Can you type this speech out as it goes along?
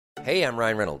Hey, I'm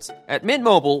Ryan Reynolds. At Mint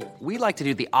Mobile, we like to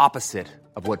do the opposite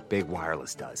of what Big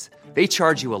Wireless does. They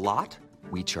charge you a lot,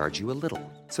 we charge you a little.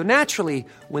 So naturally,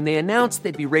 when they announced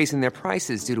they'd be raising their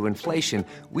prices due to inflation,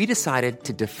 we decided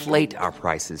to deflate our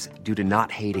prices due to not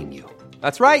hating you.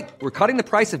 That's right. We're cutting the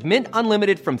price of Mint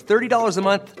Unlimited from $30 a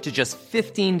month to just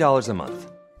 $15 a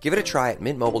month. Give it a try at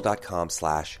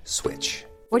mintmobile.com/switch.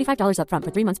 $45 up front for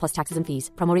 3 months plus taxes and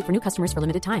fees. Promo rate for new customers for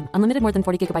limited time. Unlimited more than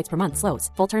 40 gigabytes per month. Slows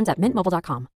full terms at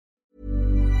mintmobile.com.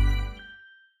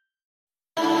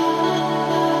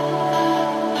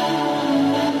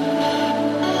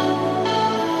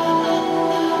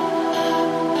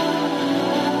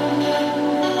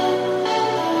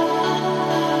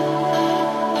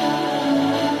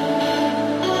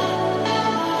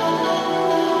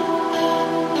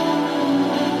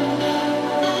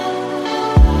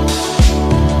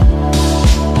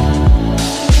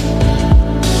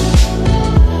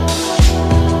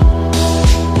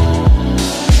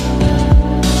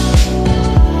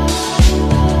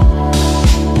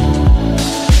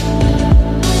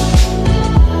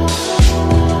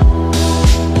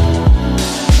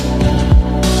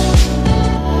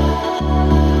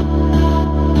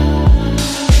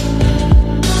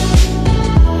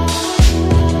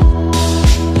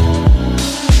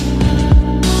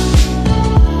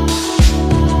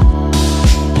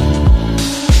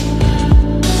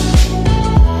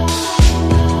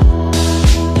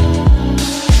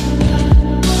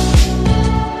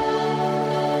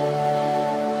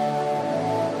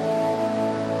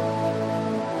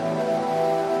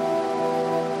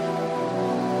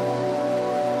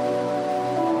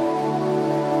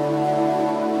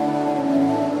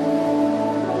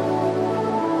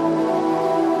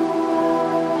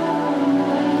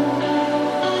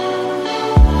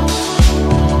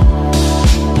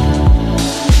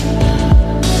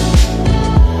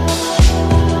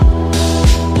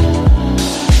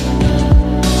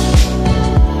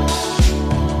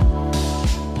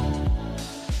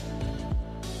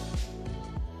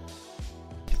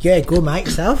 Yeah, good mate,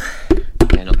 yourself?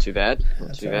 Yeah, not too bad.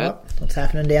 Not too bad. Right. What's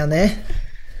happening down there?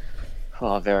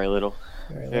 Oh, very little.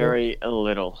 Very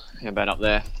little. How about up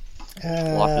there?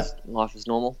 Life is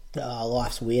normal. Oh,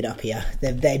 life's weird up here.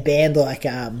 They banned like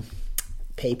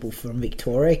people from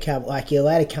Victoria. You're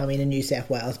allowed to come into New South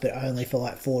Wales, but only for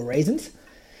like 4 reasons.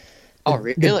 Oh,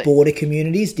 really? The border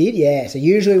communities did, yeah. So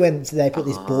usually when they put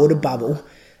this border bubble,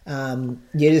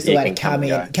 you're just allowed to come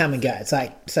and go. It's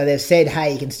like, so they've said,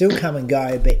 hey, you can still come and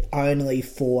go, but only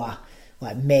for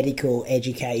like medical,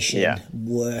 education,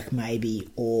 work maybe,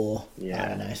 or I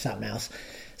don't know, something else.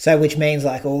 So which means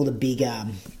like all the big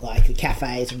like the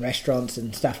cafes and restaurants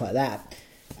and stuff like that,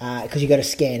 because you got to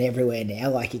scan everywhere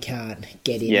now. Like you can't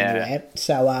get in anywhere.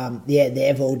 So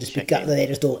they've all just they're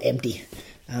just all empty,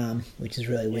 which is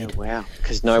really weird. Wow,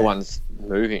 because no one's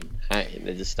moving. Hey,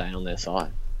 they're just staying on their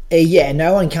side.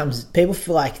 No one comes. People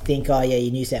think, oh yeah,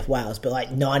 you're New South Wales, but like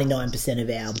 99% of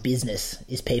our business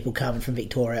is people coming from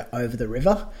Victoria over the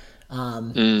river.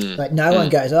 Like no one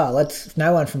goes,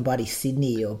 no one from bloody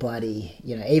Sydney or bloody,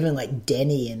 even like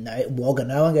Denny and Wagga,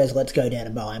 no one goes, let's go down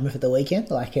to Miami for the weekend.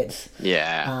 Like it's,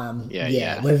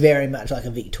 we're very much like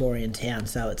a Victorian town.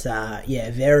 So it's,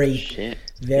 very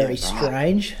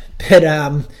strange. But,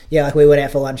 like we went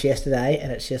out for lunch yesterday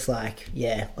and it's just like,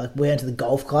 like we went to the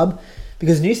golf club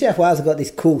because New South Wales have got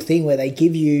this cool thing where they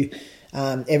give you,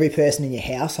 every person in your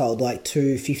household like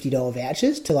 2 $50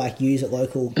 vouchers to like use at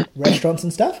local restaurants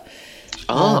and stuff.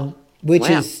 Which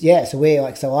is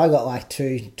so I got like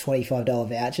 2 $25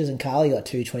 vouchers and Carly got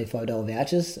 2 $25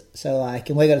 vouchers. So like,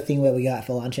 and we got a thing where we go out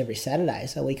for lunch every Saturday.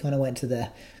 So we kind of went to the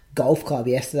golf club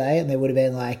yesterday and there would have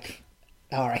been like,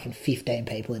 I reckon 15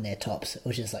 people in their tops. It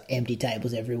was just like empty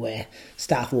tables everywhere,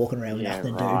 staff walking around with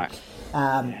nothing to do.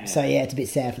 So it's a bit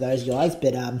sad for those guys,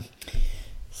 but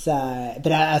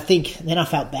I think then I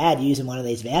felt bad using one of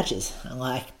these vouchers.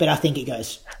 But I think they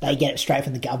get it straight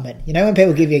from the government. You know when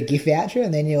people give you a gift voucher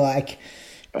and then you're like,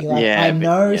 I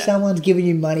know someone's giving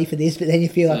you money for this, but then you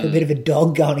feel like a bit of a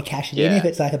dog going to cash it in if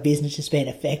it's like a business just being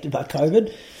affected by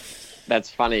COVID.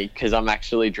 That's funny because I'm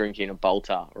actually drinking a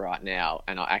Bolter right now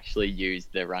and I actually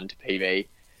used the Run to PB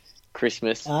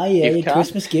Christmas gift card.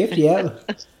 Christmas gift, yeah.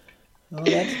 Oh,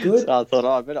 that's good. So I thought,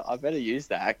 I better use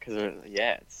that because,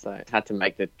 so I had to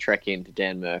make the trek into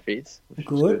Dan Murphy's.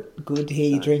 Good to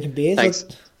hear you drinking beers.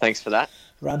 Thanks for that.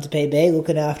 Run to PB,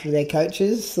 looking after their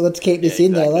coaches. So let's keep this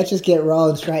in there. Let's just get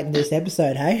rolling straight into this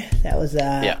episode, hey? That was,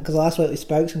 because last week we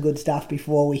spoke some good stuff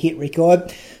before we hit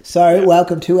record. So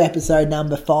welcome to episode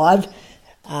number 5.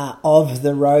 of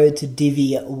the Road to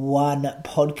Divi 1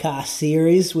 podcast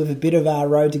series, with a bit of our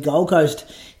Road to Gold Coast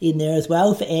in there as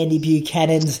well for Andy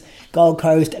Buchanan's Gold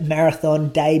Coast Marathon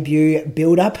debut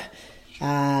build-up.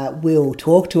 We'll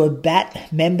talk to a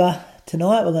BAT member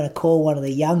tonight. We're going to call one of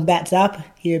the young BATs up,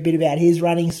 hear a bit about his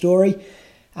running story,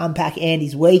 unpack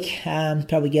Andy's week,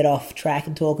 probably get off track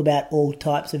and talk about all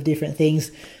types of different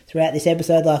things throughout this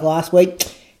episode like last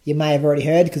week. You may have already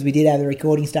heard because we did have the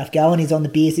recording stuff going. He's on the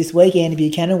beers this week. Andy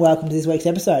Buchanan, welcome to this week's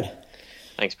episode.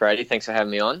 Thanks, Brady. Thanks for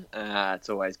having me on. It's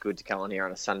always good to come on here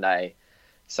on a Sunday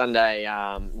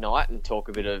night and talk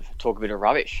a bit of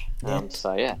rubbish. Thanks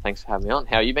for having me on.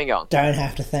 How have you been going? Don't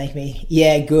have to thank me.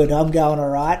 Yeah, good. I'm going all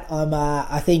right.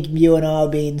 I think you and I will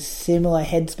be in similar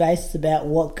headspaces about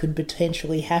what could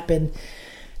potentially happen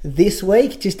this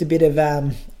week. Just a bit of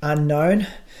unknown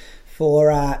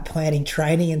for planning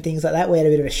training and things like that. We had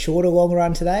a bit of a shorter long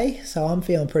run today, so I'm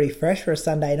feeling pretty fresh for a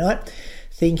Sunday night.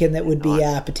 Thinking that would be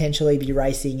potentially be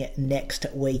racing next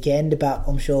weekend, but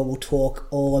I'm sure we'll talk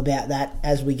all about that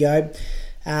as we go.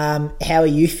 How are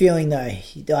you feeling though?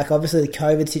 Like, obviously the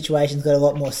COVID situation's got a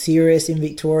lot more serious in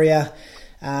Victoria.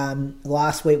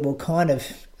 Last week we're kind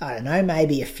of, I don't know,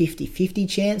 maybe a 50-50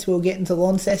 chance we'll get into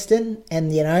Launceston,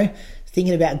 and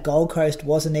thinking about Gold Coast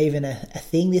wasn't even a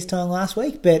thing this time last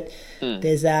week, but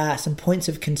there's some points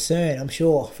of concern, I'm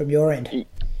sure, from your end.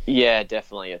 Yeah,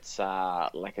 definitely. It's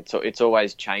it's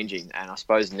always changing, and I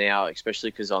suppose now,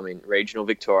 especially because I'm in regional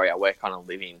Victoria, we're kind of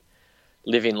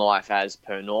living life as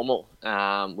per normal,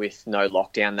 with no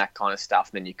lockdown, that kind of stuff.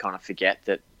 And then you kind of forget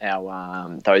that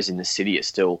our those in the city are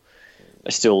still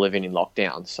living in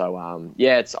lockdown. So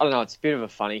it's a bit of a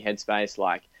funny headspace.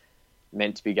 Like,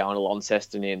 meant to be going to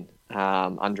Launceston in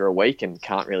under a week, and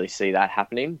can't really see that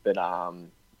happening. But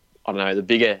I don't know,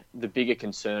 the bigger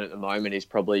concern at the moment is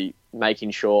probably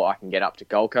making sure I can get up to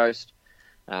Gold Coast,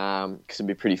 because it'd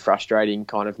be pretty frustrating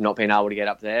kind of not being able to get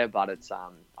up there, but it's I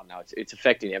don't know, it's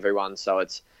affecting everyone, so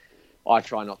I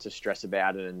try not to stress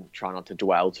about it and try not to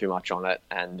dwell too much on it.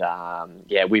 And I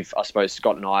suppose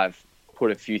Scott and I have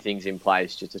put a few things in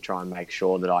place just to try and make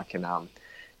sure that I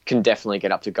can definitely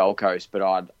get up to Gold Coast,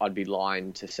 but I'd be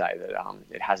lying to say that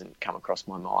it hasn't come across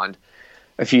my mind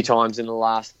a few times in the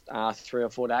last 3 or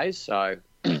 4 days. So,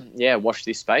 watch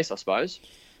this space, I suppose.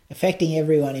 Affecting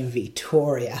everyone in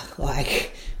Victoria.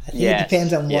 Like, I think it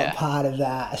depends on what part of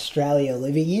Australia you're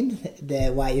living in,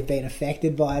 the way you've been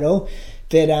affected by it all.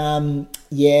 But,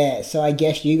 so I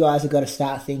guess you guys have got to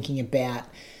start thinking about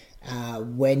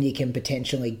when you can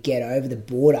potentially get over the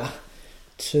border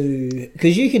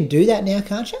because you can do that now,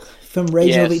 can't you? From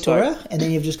regional Victoria, and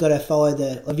then you've just got to follow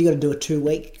have you got to do a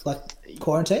 2-week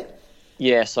quarantine?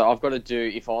 Yeah, so I've got to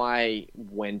do, if I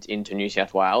went into New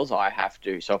South Wales, I have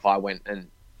to, so if I went and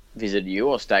visited you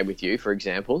or stayed with you, for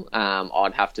example,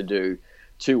 I'd have to do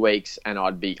 2 weeks, and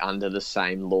I'd be under the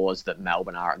same laws that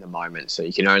Melbourne are at the moment. So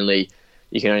you can only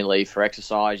leave for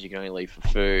exercise, you can only leave for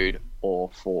food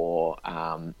or for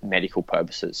medical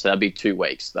purposes. So that'd be 2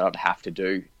 weeks that I'd have to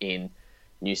do in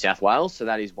New South Wales. So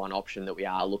that is one option that we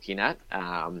are looking at.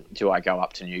 Do I go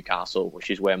up to Newcastle,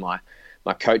 which is where my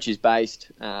coach is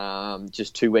based,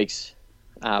 just 2 weeks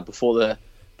before the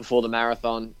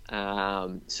marathon,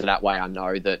 so that way I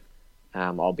know that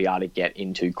I'll be able to get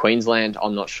into Queensland.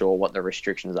 I'm not sure what the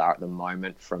restrictions are at the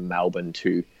moment from Melbourne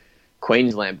to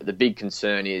Queensland, but the big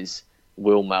concern is,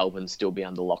 will Melbourne still be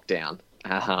under lockdown?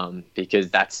 Because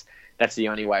that's the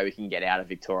only way we can get out of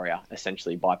Victoria,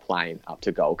 essentially, by plane up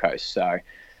to Gold Coast. So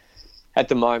at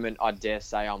the moment, I dare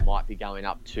say I might be going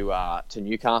up to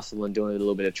Newcastle and doing a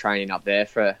little bit of training up there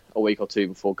for a week or two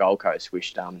before Gold Coast,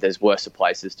 which there's worse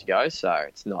places to go. So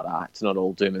it's not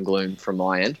all doom and gloom from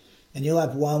my end. And you'll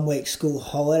have 1 week school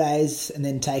holidays and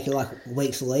then take a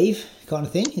week's leave kind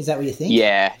of thing? Is that what you think?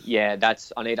 Yeah.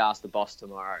 I need to ask the boss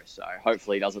tomorrow, so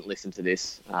hopefully he doesn't listen to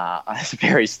this. There's a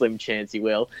very slim chance he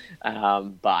will.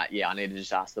 But yeah, I need to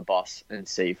just ask the boss and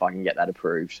see if I can get that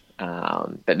approved.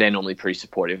 But they're normally pretty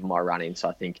supportive of my running, so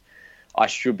I think I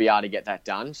should be able to get that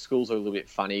done. Schools are a little bit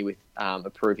funny with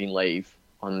approving leave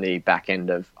on the back end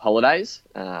of holidays,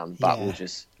 but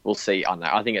we'll see. I don't know.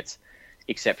 I think it's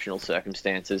exceptional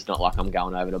circumstances, not like I'm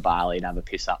going over to Bali to have a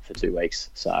piss up for 2 weeks.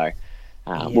 So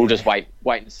we'll just wait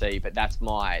and see. But that's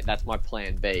my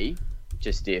plan B.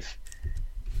 Just if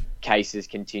cases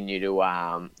continue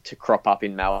to crop up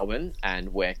in Melbourne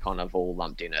and we're kind of all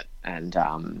lumped in it, and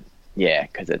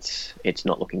because it's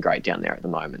not looking great down there at the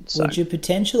moment. So. Would you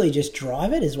potentially just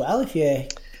drive it as well if you're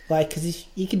because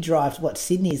you can drive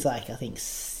Sydney's I think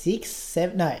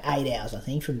 8 hours I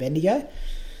think from Bendigo.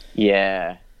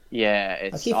 Yeah.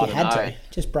 It's, if you had to,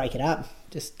 just break it up.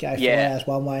 Just go 4 hours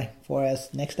one way, 4 hours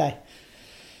next day.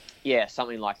 Yeah,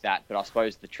 something like that. But I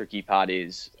suppose the tricky part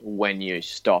is when you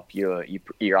stop, you're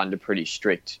under pretty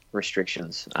strict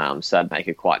restrictions. So that'd make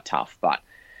it quite tough. But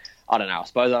I don't know. I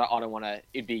suppose I don't want to.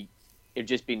 It'd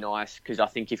just be nice because I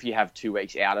think if you have 2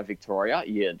 weeks out of Victoria,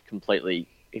 you're completely.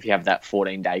 If you have that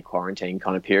 14-day quarantine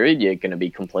kind of period, you're going to be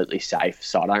completely safe.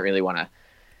 So I don't really want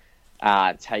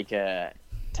to take a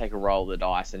roll of the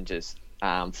dice and just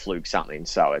fluke something.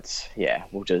 So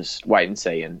we'll just wait and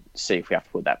see if we have to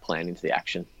put that plan into the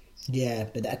action. Yeah,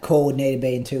 but that call would need to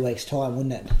be in 2 weeks' time,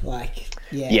 wouldn't it?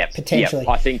 Potentially.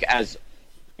 I think I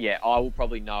will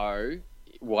probably know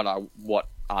what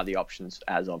are the options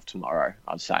as of tomorrow,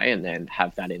 I'd say, and then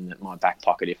have that in my back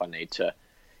pocket if I need to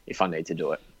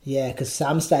do it. Yeah, because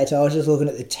some states, I was just looking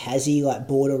at the Tassie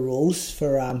border rules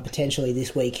for potentially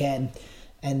this weekend,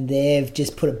 and they've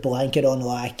just put a blanket on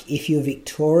if you're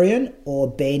Victorian or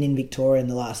been in Victoria in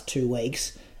the last 2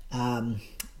 weeks,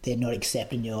 they're not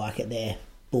accepting you at their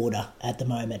border at the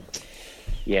moment.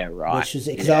 Yeah, right. Which is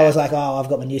because I was I've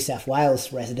got my New South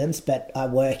Wales residence, but I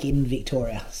work in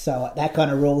Victoria, so that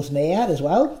kind of rules me out as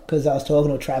well. Because I was talking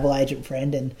to a travel agent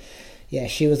friend, and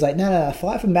she was like, no, a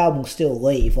flight from Melbourne will still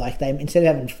leave. They instead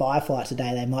of having 5 flights a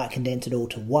day, they might condense it all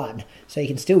to 1, so you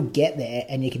can still get there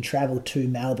and you can travel to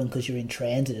Melbourne because you're in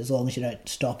transit as long as you don't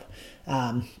stop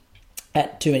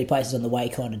at too many places on the way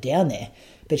kind of down there.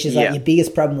 But she's your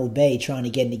biggest problem will be trying to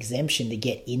get an exemption to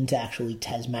get into actually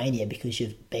Tasmania because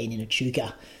you've been in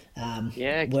Echuca,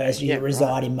 whereas you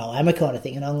reside in Moama kind of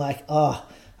thing. And I'm like, I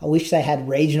wish they had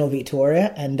regional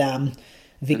Victoria and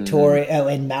Victoria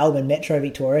and Melbourne, Metro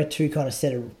Victoria, two kind of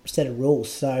set of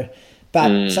rules. So,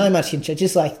 but so much can change.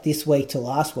 Just like this week to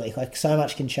last week, so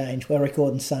much can change. We're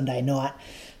recording Sunday night.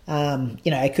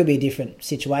 It could be a different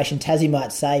situation. Tassie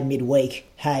might say midweek,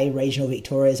 hey, regional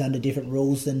Victoria is under different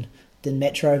rules than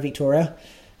Metro Victoria.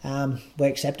 We're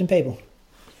accepting people.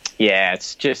 Yeah,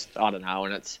 it's just, I don't know,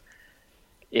 and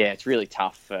it's really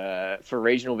tough for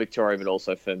regional Victoria, but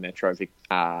also for Metro Vic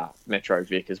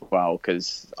as well,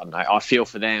 because I don't know, I feel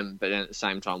for them, but then at the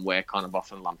same time, we're kind of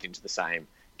often lumped into the same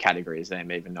category as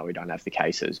them, even though we don't have the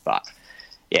cases. But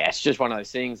yeah, it's just one of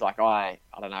those things. I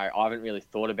don't know, I haven't really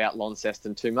thought about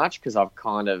Launceston too much because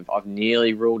I've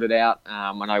nearly ruled it out.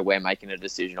 I know we're making a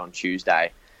decision on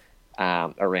Tuesday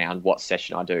around what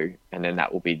session I do, and then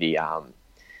that will be the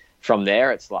from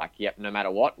there it's no matter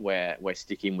what, we're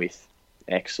sticking with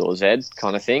X or Z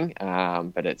kind of thing.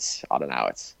 But it's, I don't know,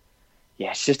 it's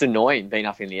just annoying being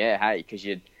up in the air, hey, because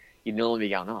you'd normally be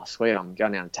going, oh sweet, I'm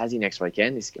going down to Tassie next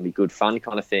weekend, this is going to be good fun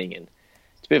kind of thing, and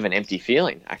it's a bit of an empty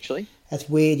feeling actually. That's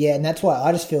weird, yeah, and that's why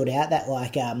I just filled out that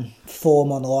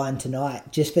form on the line tonight,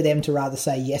 just for them to rather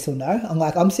say yes or no.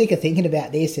 I'm sick of thinking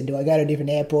about this, and do I go to different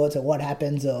airports or what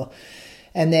happens,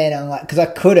 and then I'm because I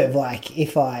could have,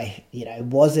 if I,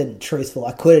 wasn't truthful,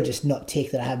 I could have just not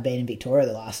ticked that I have been in Victoria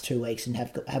the last 2 weeks and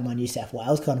have my New South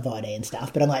Wales kind of ID and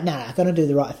stuff, but I'm I've got to do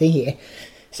the right thing here.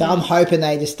 So I'm hoping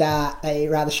they just they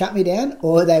rather shut me down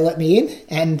or they let me in,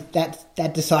 and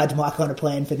that decides my kind of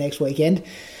plan for next weekend.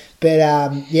 But,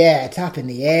 it's up in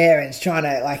the air, and it's trying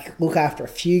to, look after a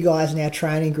few guys in our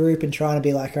training group and trying to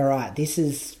be all right, this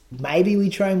is, maybe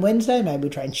we train Wednesday, maybe we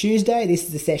train Tuesday, this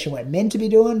is the session we're meant to be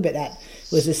doing, but that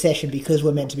was the session because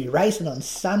we're meant to be racing on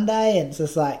Sunday, and it's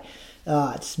just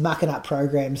it's mucking up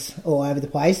programs all over the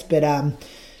place. But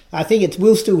I think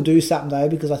we'll still do something, though,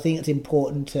 because I think it's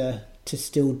important to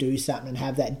still do something and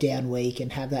have that down week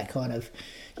and have that kind of,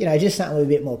 just something with a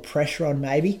bit more pressure on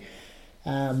maybe.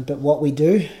 But what we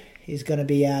do is going to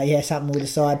be, something we'll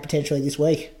decide potentially this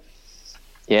week.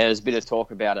 Yeah, there's a bit of talk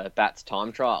about a BATS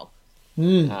time trial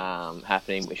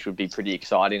happening, which would be pretty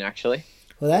exciting, actually.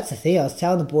 Well, that's the thing. I was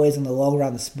telling the boys on the long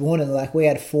run this morning, we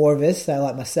had 4 of us,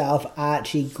 so myself,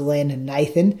 Archie, Glenn and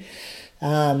Nathan.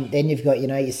 Then you've got,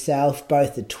 yourself,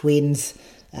 both the twins,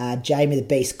 Jamie the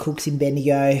Beast Cooks in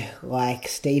Bendigo,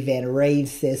 Steve Van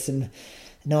Reeves, there's some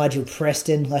Nigel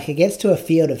Preston. It gets to a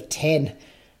field of 10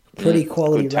 pretty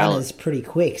quality runners pretty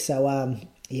quick. So,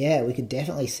 we could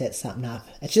definitely set something up.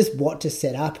 It's just what to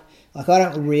set up. I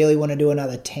don't really want to do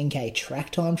another 10K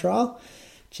track time trial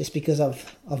just because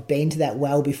I've been to that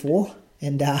well before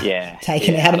and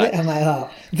taken out of it. I'm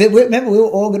But remember we were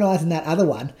organising that other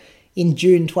one in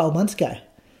June 12 months ago.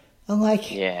 I'm how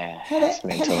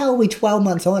the hell are we 12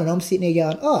 months on? And I'm sitting here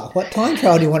going, what time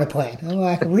trial do you want to plan?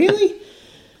 I'm really?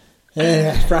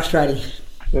 Frustrating.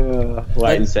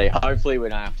 Wait and see. Hopefully we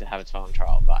don't have to have a time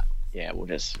trial, but we'll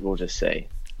just see.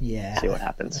 Yeah. See what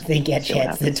happens. I think our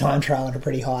chance the time trial are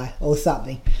pretty high or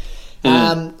something.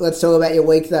 Let's talk about your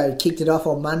week though. Kicked it off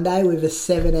on Monday with a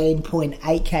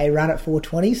 17.8k run at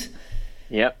 420s.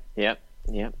 Yep.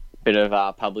 bit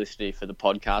of publicity for the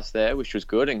podcast there, which was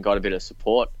good, and got a bit of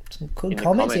support. Some good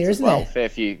comments here, isn't there?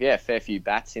 Fair few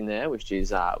bats in there, which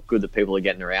is good that people are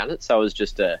getting around it. So it was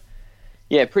just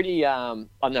pretty. I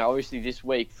don't know. Obviously, this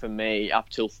week for me, up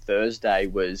till Thursday, I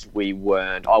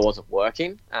wasn't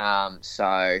working.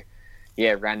 So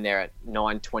ran there at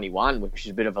 9:21, which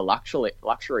is a bit of a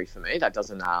luxury for me. That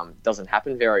doesn't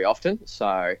happen very often.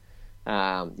 So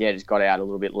just got out a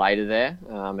little bit later there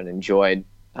and enjoyed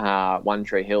One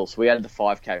Tree Hill. So we had the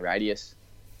 5K radius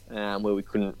where we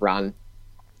couldn't run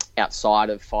outside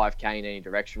of 5K in any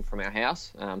direction from our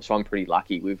house. So I'm pretty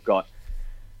lucky.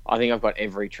 I think I've got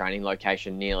every training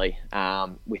location nearly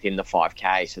within the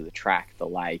 5K, so the track, the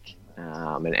lake,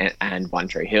 and One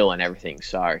Tree Hill and everything.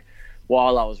 So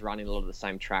while I was running a lot of the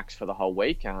same tracks for the whole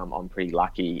week, I'm pretty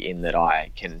lucky in that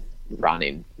I can run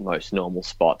in most normal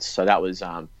spots. So that was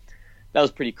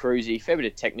pretty cruisy. Fair bit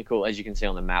of technical. As you can see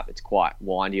on the map, it's quite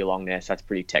windy along there, so that's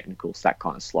pretty technical. So that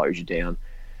kind of slows you down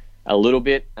a little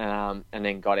bit. And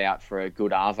then got out for a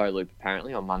good Arvo loop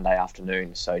apparently on Monday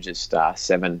afternoon. So just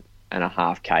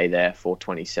 7.5K there,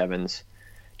 427s,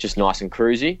 just nice and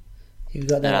cruisy. You've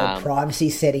got that old privacy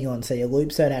setting on, so your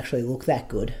loops don't actually look that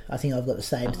good. I think I've got the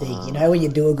same thing. You know when you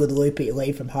do a good loop, but you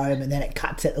leave from home, and then it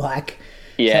cuts it like...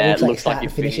 Yeah, so it looks like you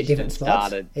finish at different spots.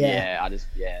 Started. Yeah, I just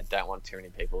don't want too many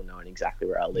people knowing exactly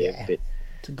where I live. Yeah, but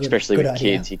especially with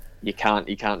idea. Kids, you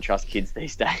can't trust kids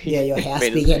these days. Yeah, your house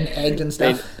be getting egged and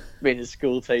stuff. Been a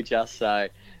school teacher, so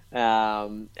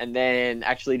and then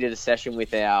actually did a session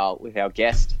with our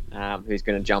guest who's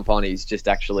going to jump on. He's just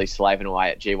actually slaving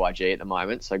away at GYG at the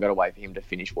moment, so got to wait for him to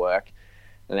finish work,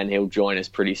 and then he'll join us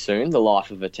pretty soon. The life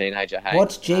of a teenager. Hey,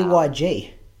 what's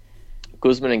GYG?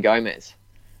 Guzman and Gomez.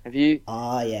 Have you?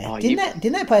 Oh yeah.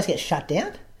 Didn't that place get shut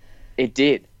down? It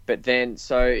did, but then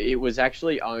so it was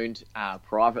actually owned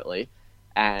privately,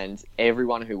 and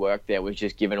everyone who worked there was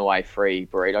just giving away free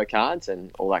burrito cards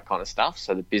and all that kind of stuff.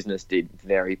 So the business did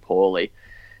very poorly,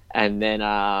 and then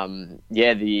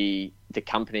the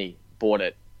company bought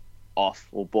it off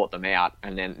or bought them out,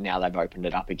 and then now they've opened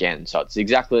it up again. So it's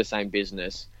exactly the same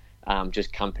business,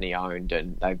 just company owned,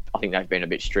 and I think they've been a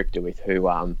bit stricter with who's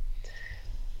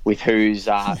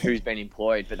been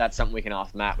employed, but that's something we can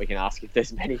ask Matt. We can ask if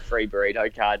there's many free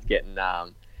burrito cards getting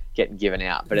given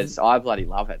out. But I bloody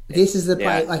love it. This is the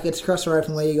place, like it's across the road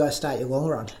from where you guys start your long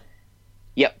run.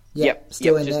 Yep.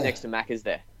 Still in just there. Next to Macca's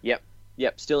there.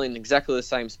 Yep. Still in exactly the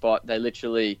same spot. They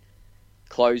literally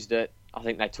closed it. I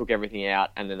think they took everything out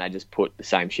and then they just put the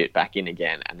same shit back in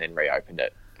again and then reopened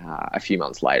it a few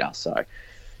months later. So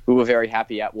we were very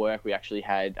happy at work. We actually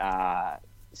had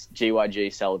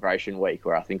GYG celebration week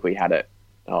where I think we had it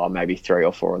maybe 3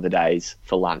 or 4 of the days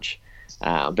for lunch.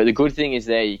 But the good thing is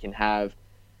there you can have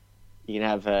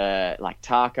like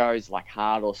tacos, like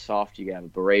hard or soft. You can have a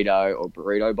burrito or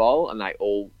burrito bowl, and they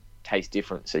all taste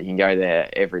different. So you can go there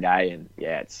every day, and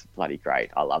it's bloody great.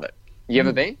 I love it. You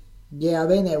ever been? Yeah, I've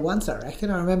been there once, I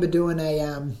reckon. I remember doing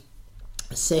a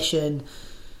session.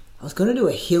 I was going to do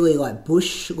a hilly like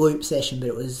bush loop session, but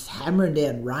it was hammering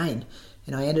down rain.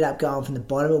 And I ended up going from the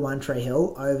bottom of One Tree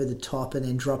Hill over the top and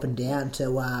then dropping down to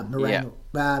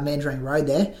Mandarang Road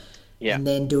there. Yeah. And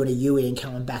then doing a U-E and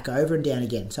coming back over and down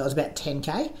again. So it was about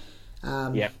 10K.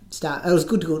 It was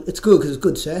good. It's good because it's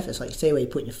good surface. Like you see where you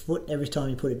put your foot every time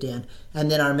you put it down. And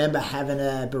then I remember having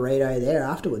a burrito there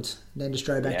afterwards. And then just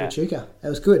drove back to Echuca. That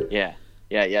was good. Yeah.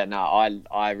 No,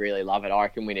 I really love it. I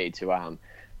reckon we need to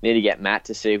get Matt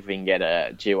to see if we can get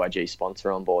a GYG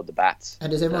sponsor on board the bats. And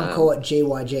does everyone call it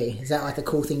GYG? Is that like the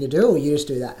cool thing to do, or you just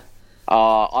do that?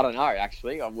 I don't know,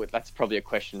 actually. That's probably a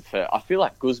question for... I feel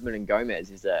like Guzman and Gomez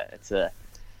it's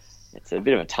a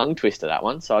bit of a tongue twister, that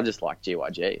one. So I just like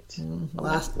GYG. We'll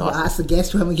ask the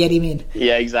guest when we get him in.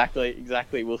 Yeah, exactly.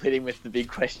 We'll hit him with the big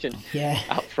question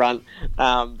up front.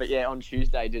 But yeah, on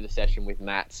Tuesday, did a session with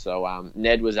Matt. So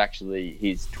Ned was actually...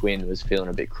 His twin was feeling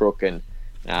a bit crook, and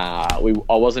I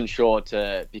wasn't sure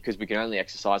because we can only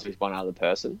exercise with one other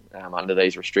person under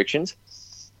these restrictions,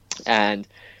 and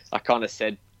I kind of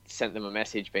sent them a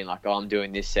message being like, I'm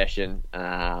doing this session,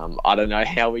 I don't know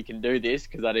how we can do this,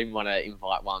 because I didn't want to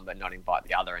invite one but not invite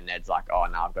the other, and Ned's like, oh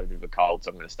no, I've got a bit of a cold, so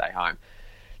I'm going to stay home.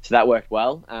 So that worked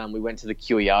well. We went to the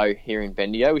QEO here in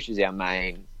Bendigo, which is our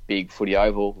main big footy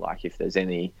oval. Like if there's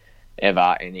any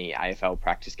AFL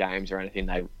practice games or anything,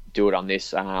 they do it on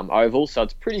this oval. So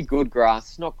it's pretty good grass.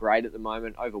 It's not great at the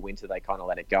moment. Over winter, they kind of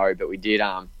let it go. But we did,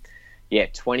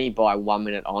 20 by 1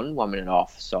 minute on, 1 minute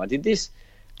off. So I did this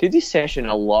session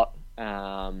a lot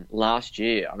last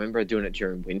year. I remember doing it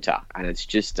during winter. And it's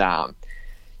just,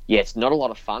 it's not a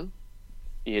lot of fun.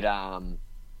 It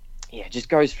just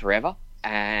goes forever.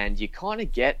 And you kind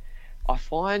of get... I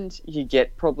find you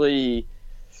get probably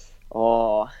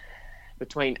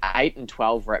between 8 and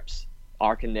 12 reps. I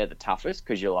reckon they're the toughest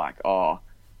because you're like,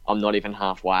 I'm not even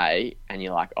halfway, and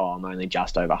you're like, I'm only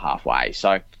just over halfway.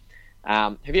 So,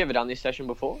 have you ever done this session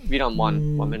before? Have you done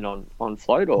one minute on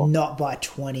float or not by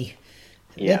 20?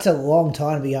 Yeah. That's a long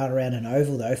time to be going around an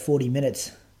oval though. 40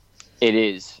 minutes. It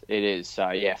is.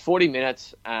 So yeah, 40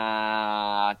 minutes,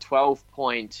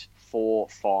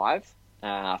 12.45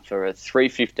 for a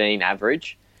 3:15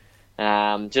 average.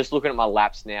 Just looking at my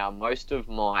laps now, most of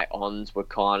my ons were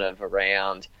kind of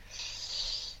around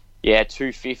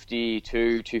 250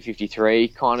 to 253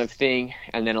 kind of thing,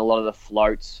 and then a lot of the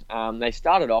floats they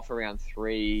started off around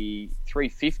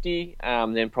 350,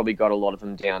 then probably got a lot of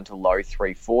them down to low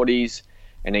 340s,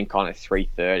 and then kind of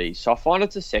 330s. So I find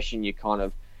it's a session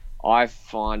I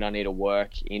find I need to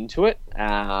work into it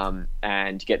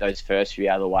and get those first few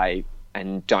out of the way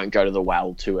and don't go to the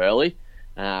well too early.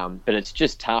 But it's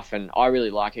just tough, and I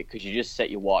really like it because you just set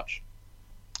your watch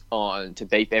on to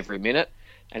beep every minute,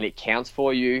 and it counts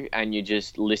for you, and you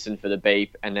just listen for the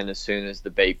beep, and then as soon as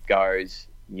the beep goes,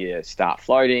 you start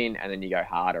floating, and then you go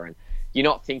harder. And you're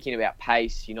not thinking about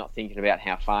pace, you're not thinking about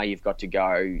how far you've got to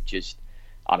go. Just,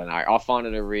 I don't know, I find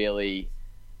it a really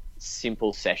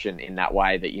simple session in that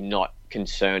way that you're not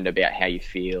concerned about how you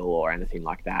feel or anything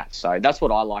like that. So that's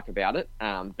what I like about it.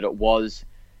 But it was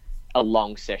a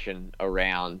long session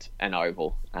around an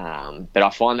oval. But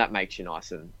I find that makes you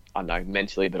nice and, I don't know,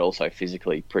 mentally but also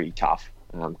physically pretty tough,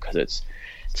 because it's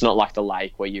not like the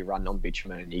lake where you run on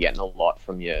bitumen and you're getting a lot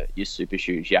from your super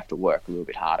shoes. You have to work a little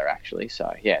bit harder actually.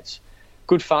 So yeah, it's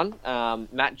good fun.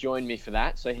 Matt joined me for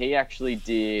that. So he actually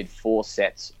did 4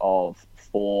 sets of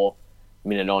 4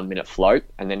 minute on, minute float,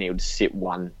 and then he would sit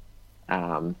one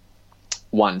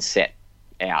set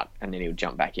out, and then he would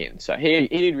jump back in. So he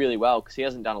did really well because he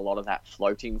hasn't done a lot of that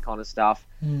floating kind of stuff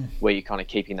where you're kind of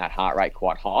keeping that heart rate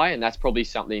quite high, and that's probably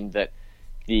something that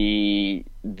the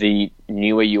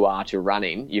newer you are to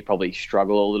running, you probably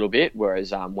struggle a little bit,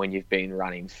 whereas when you've been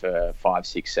running for 5,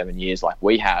 6, 7 years like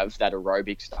we have, that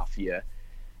aerobic stuff,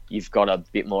 you've got a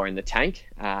bit more in the tank.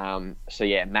 So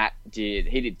yeah, Matt did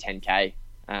 10K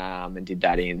and did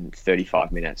that in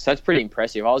 35 minutes. So that's pretty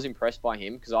impressive. I was impressed by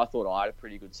him because I thought I had a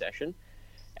pretty good session,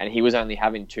 and he was only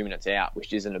having 2 minutes out,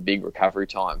 which isn't a big recovery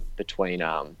time between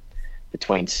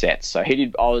sets. So he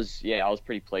did. I was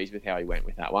pretty pleased with how he went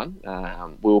with that one.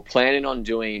 We were planning on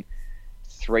doing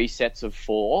 3 sets of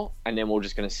 4, and then we we're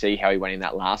just going to see how he went in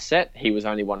that last set. He was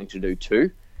only wanting to do 2,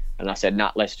 and I said,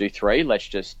 "Nah, let's do 3. Let's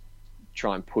just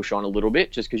try and push on a little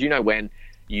bit, just because when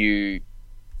your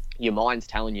mind's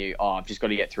telling you, I've just got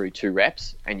to get through 2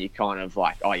 reps, and you're kind of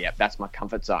like, oh yeah, that's my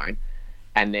comfort zone.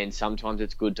 And then sometimes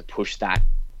it's good to push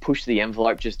the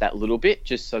envelope just that little bit,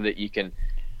 just so that you can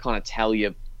kind of tell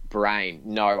your brain,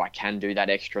 no, I can do that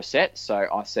extra set. So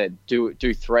I said, do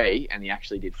 3, and he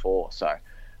actually did 4. So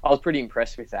I was pretty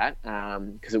impressed with that,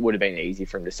 because it would have been easy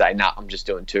for him to say, nah, I'm just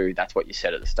doing 2. That's what you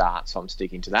said at the start, so I'm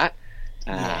sticking to that.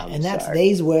 And that's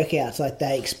these workouts, like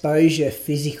they expose you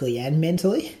physically and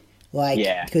mentally.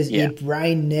 Because your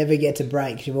brain never gets a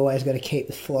break because you've always got to keep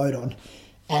the float on.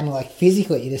 And,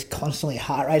 physically, you're just constantly,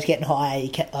 heart rate's getting higher.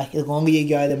 The longer you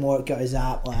go, the more it goes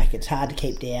up. It's hard to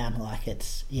keep down.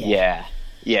 Yeah.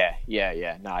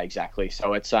 No, exactly.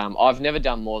 So it's, I've never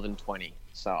done more than 20.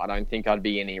 So I don't think I'd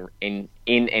be in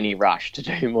any rush to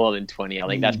do more than 20. I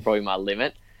think that's probably my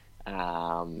limit.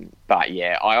 But,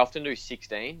 yeah, I often do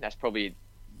 16. That's probably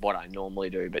what I normally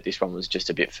do. But this one was just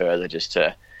a bit further just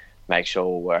to make sure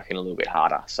we're working a little bit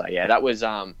harder. So yeah, that was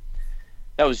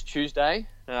Tuesday,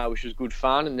 which was good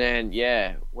fun. And then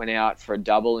went out for a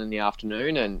double in the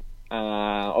afternoon, and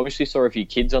obviously saw a few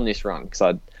kids on this run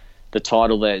because the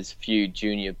title there's a few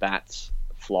junior bats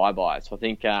flybys. So I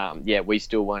think we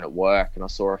still weren't at work, and I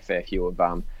saw a fair few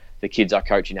of the kids I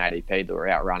coach in ADP that were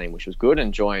out running, which was good,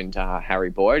 and joined Harry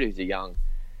Boyd, who's a young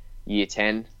year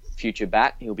 10 future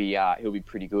bat. He'll be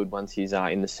pretty good once he's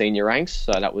in the senior ranks.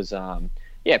 So that was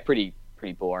pretty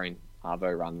boring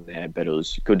Arvo run there, but it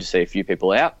was good to see a few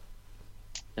people out.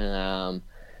 Then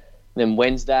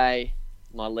Wednesday,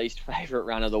 my least favourite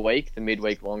run of the week, the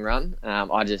midweek long run.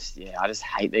 I just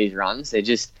hate these runs. They're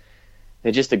just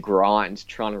a grind,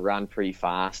 trying to run pretty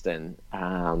fast, and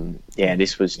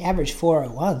this was the average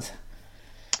 4:01s.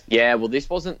 Yeah, well, this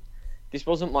wasn't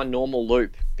my normal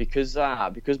loop because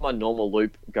my normal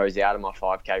loop goes out of my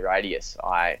 5K radius.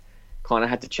 I kind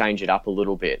of had to change it up a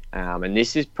little bit, and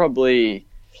this is probably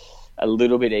a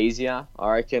little bit easier,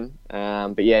 I reckon.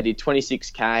 But yeah, I did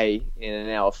 26K in an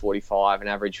hour 45, an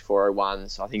average 4:01.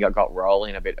 So I think I got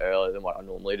rolling a bit earlier than what I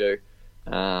normally do.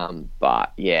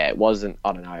 But yeah, it wasn't.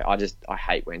 I don't know. I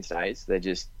hate Wednesdays.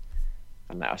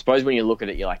 don't know. I suppose when you look at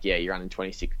it, you're like, yeah, you're running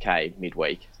 26k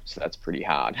midweek, so that's pretty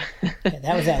hard. Yeah,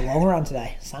 that was our long run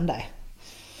today, Sunday.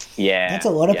 Yeah. That's a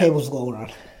lot of people's long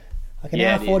run. Like an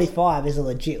hour 45 is a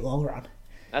legit long run.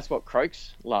 That's what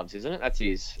Croaks loves, isn't it? That's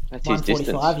his distance.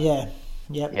 145, yeah.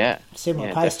 Yep. Yeah.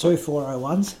 Similar pace too,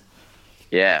 401s.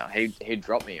 Yeah, he'd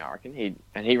drop me, I reckon.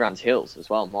 He runs hills as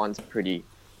well. Mine's pretty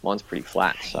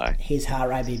flat, so his heart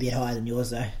rate be a bit higher than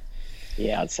yours though.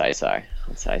 Yeah, I'd say so.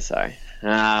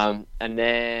 And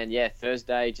then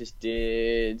Thursday just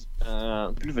did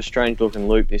a bit of a strange looking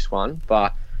loop this one,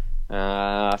 but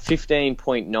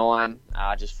 15.9,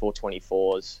 just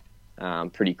 424s,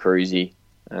 pretty cruisy.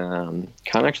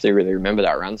 Can't actually really remember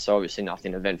that run, so obviously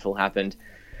nothing eventful happened.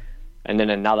 And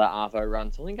then another Arvo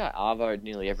run. So I think I Arvo'd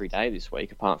nearly every day this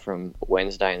week, apart from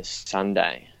Wednesday and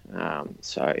Sunday.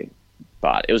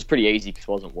 But it was pretty easy because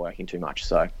I wasn't working too much.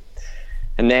 So,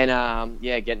 and then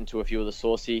getting to a few of the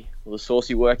saucy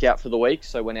workout for the week.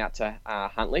 So went out to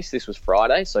Huntly. So this was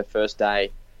Friday, so first day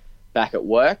back at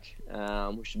work,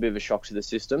 which is a bit of a shock to the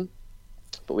system.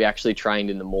 But we actually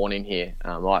trained in the morning here.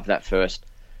 I have the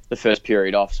first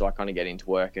period off, so I kind of get into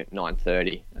work at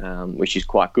 9:30, which is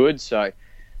quite good. So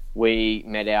we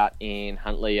met out in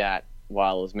Huntly it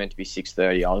was meant to be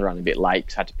 6:30. I was running a bit late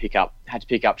because I had to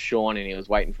pick up Sean, and he was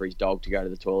waiting for his dog to go to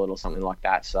the toilet or something like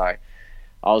that. So I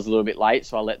was a little bit late,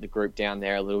 so I let the group down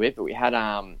there a little bit. But we had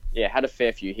had a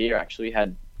fair few here actually. We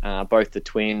had both the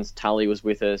twins. Tully was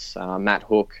with us, Matt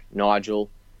Hook, Nigel,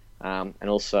 and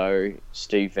also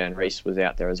Steve Van Rees was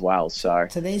out there as well. So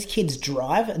these kids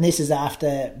drive, and this is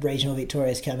after regional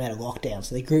Victoria's come out of lockdown.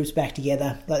 So the group's back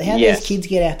together. Like, how do these kids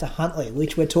get out to Huntly,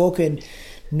 which we're talking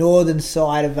northern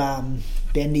side of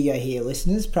Bendigo here,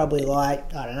 listeners? Probably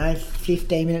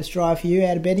 15 minutes drive for you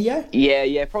out of Bendigo?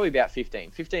 Yeah, probably about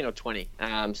 15 or 20.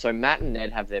 So Matt and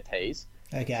Ned have their Ps.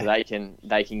 Okay. So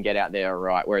they can get out there all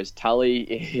right. Whereas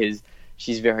Tully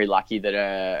she's very lucky that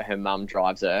her mum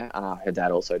drives her. Her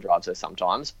dad also drives her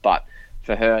sometimes. But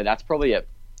for her, that's probably a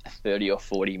 30 or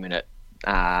 40 minute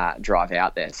drive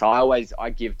out there. So I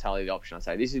give Tully the option. I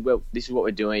say, this is what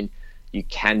we're doing. You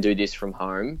can do this from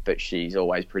home, but she's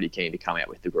always pretty keen to come out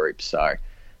with the group. So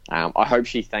I hope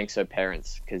she thanks her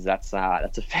parents, because that's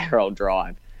a fair old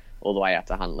drive all the way out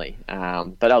to Huntly.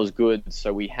 But that was good.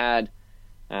 So we had,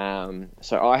 I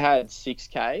had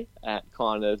 6K at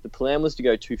kind of, the plan was to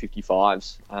go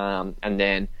 255s and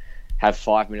then have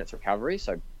 5 minutes recovery.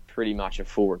 So pretty much a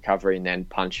full recovery, and then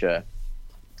punch a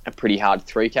pretty hard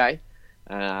 3K.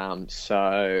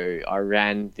 So I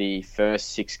ran the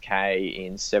first 6K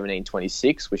in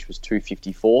 17:26, which was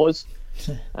 254s.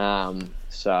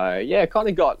 Kind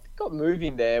of got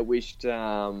moving there, which,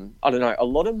 I don't know, a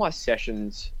lot of my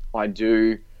sessions I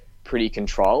do pretty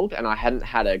controlled, and I hadn't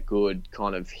had a good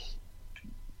kind of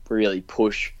really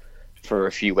push for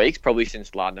a few weeks, probably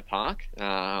since Lardner Park.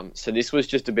 So this was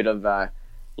just a bit of a,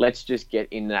 let's just get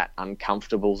in that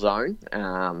uncomfortable zone,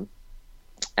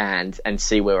 and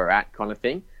see where we're at kind of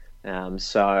thing.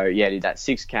 Did that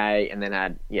 6K, and then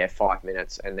had 5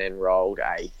 minutes, and then rolled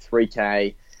a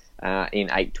 3K in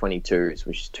 8:22s,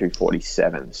 which is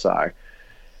 2:47. So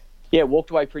walked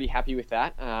away pretty happy with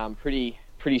that.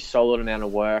 Pretty solid amount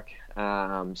of work.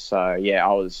 I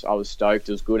was stoked.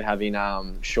 It was good having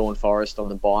Sean Forrest on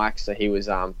the bike, so he was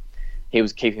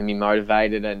keeping me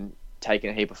motivated and taking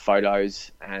a heap of photos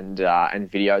and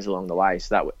videos along the way.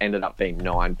 So that ended up being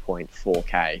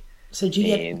 9.4K. So did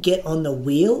you get on the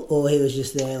wheel, or he was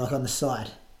just there like on the side?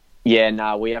 Yeah,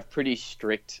 no, we have pretty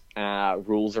strict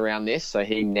rules around this. So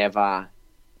he never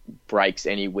breaks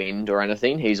any wind or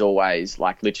anything. He's always,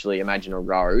 like, literally imagine a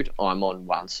road. I'm on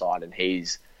one side and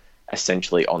he's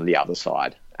essentially on the other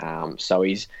side. So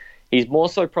he's more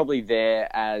so probably there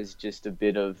as just a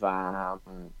bit of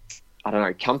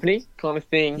company kind of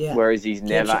thing. Yeah. Whereas he's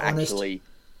never actually,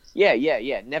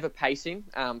 never pacing.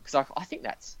 Because I think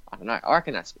that's, I don't know, I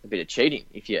reckon that's a bit of cheating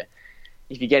if you're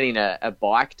getting a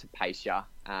bike to pace you.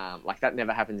 Like, that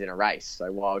never happens in a race.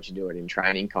 So why would you do it in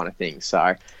training kind of thing?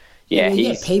 So you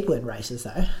get people in races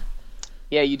though.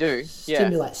 Yeah, you do.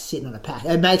 Stimulates sitting on a pack.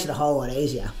 It makes it a whole lot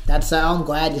easier. I'm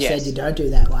glad you said you don't do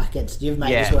that. Like, you've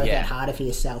made this work out harder for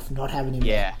yourself, not having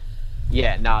him.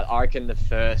 No, I reckon the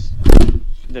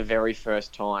very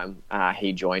first time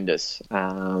he joined us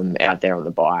out there on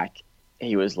the bike,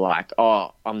 he was like,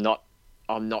 "Oh, I'm not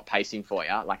pacing for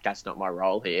you. Like, that's not my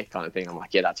role here," kind of thing. I'm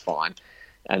like, "Yeah, that's fine."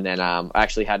 And then I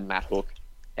actually had Matt Hook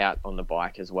out on the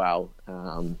bike as well.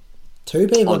 2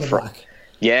 people on the bike.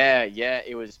 Yeah,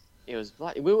 it was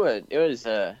like it was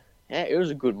a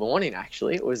good morning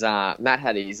actually. It was Matt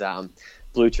had his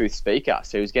Bluetooth speaker,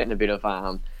 so he was getting a bit of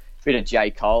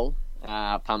J. Cole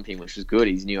pumping, which was good.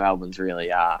 His new album's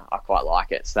really, I quite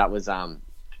like it. So that was,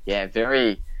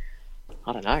 very,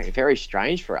 I don't know, very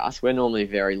strange for us. We're normally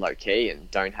very low key and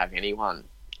don't have anyone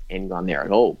there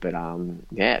at all. But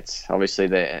it's obviously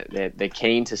they're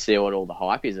keen to see what all the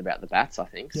hype is about the bats, I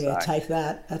think. Yeah, so, take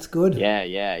that. That's good.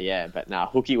 Yeah. But no,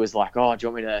 Hookie was like, "Oh, do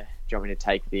you want me to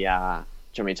take do you want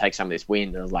me to take some of this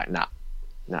wind?" And I was like, nah,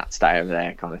 stay over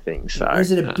there, kind of thing. So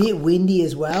was it a bit windy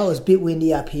as well? It was a bit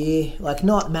windy up here, like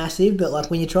not massive, but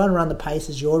like when you're trying to run the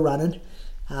paces you're running,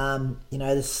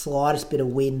 the slightest bit of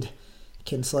wind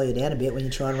can slow you down a bit when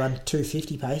you're trying to run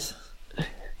 250 pace.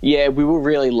 Yeah, we were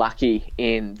really lucky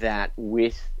in that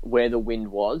with where the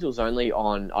wind was. It was only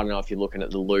on, I don't know if you're looking at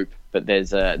the loop, but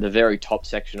there's the very top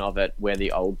section of it where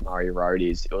the old Murray Road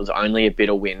is. It was only a bit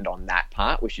of wind on that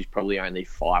part, which is probably only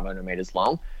 500 metres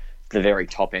long, the very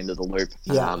top end of the loop.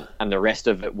 Yeah. And the rest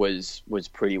of it was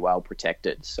pretty well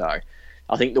protected. So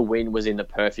I think the wind was in the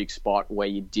perfect spot where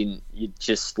you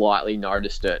just slightly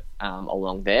noticed it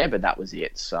along there, but that was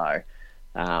it. So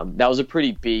that was a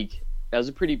pretty big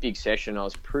session. I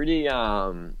was pretty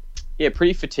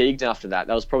fatigued after that.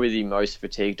 That was probably the most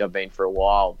fatigued I've been for a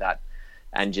while.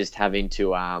 And just having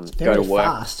to go to work.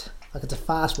 Fast. Like it's a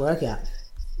fast workout.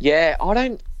 Yeah,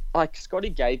 Scotty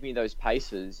gave me those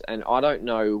paces, and I don't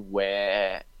know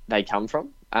where they come from.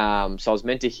 So I was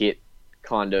meant to hit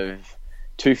kind of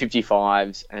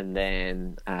 255s and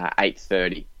then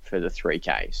 830 for the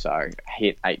 3K. So I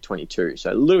hit 822.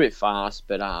 So a little bit fast,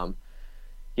 but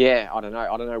yeah, I don't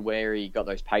know where he got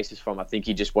those paces from. I think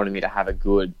he just wanted me to have a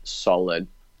good, solid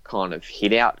kind of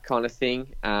hit out kind of thing.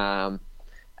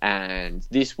 And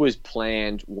this was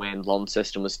planned when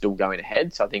Launceston was still going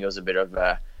ahead. So I think it was a bit of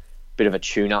a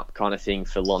tune-up kind of thing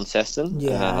for Launceston.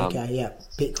 Yeah, okay, yeah.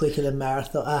 Bit quicker than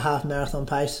half marathon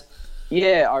pace.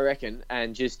 Yeah, I reckon.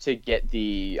 And just to get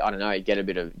the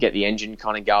engine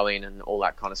kind of going and all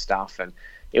that kind of stuff. And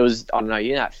it was, I don't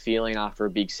know, that feeling after a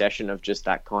big session of just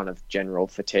that kind of general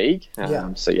fatigue.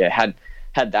 So yeah,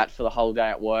 had that for the whole day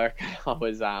at work. I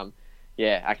was,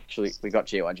 actually we got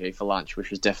GYG for lunch, which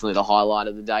was definitely the highlight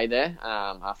of the day there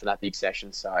after that big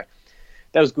session. So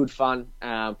that was good fun.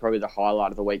 Probably the highlight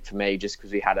of the week for me, just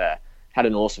because we had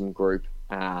an awesome group,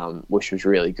 which was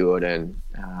really good. And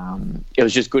it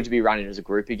was just good to be running as a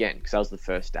group again, because that was the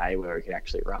first day where we could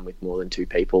actually run with more than two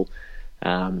people.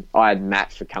 I had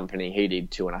Matt for company. He did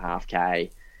 2.5K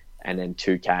and then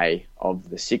 2K of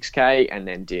the 6K, and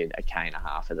then did a K and a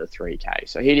half of the 3K.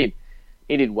 So he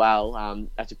did well.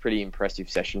 That's a pretty impressive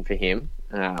session for him,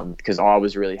 because I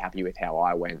was really happy with how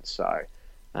I went. So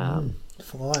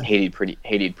he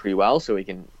did pretty well. So we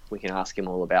can ask him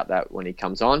all about that when he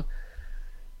comes on.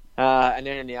 And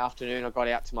then in the afternoon, I got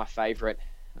out to my favourite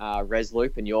res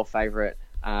loop and your favourite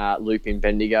loop in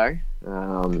Bendigo,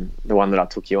 the one that I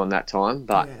took you on that time.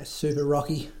 But yeah, super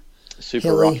rocky,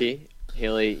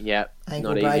 hilly, yeah,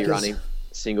 ankle not breakers. Easy running,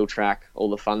 single track, all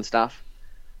the fun stuff,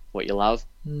 what you love.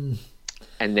 And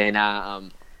then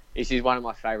this is one of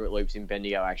my favourite loops in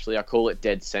Bendigo, actually. I call it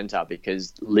dead centre,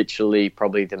 because literally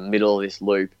probably the middle of this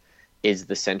loop is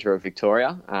the centre of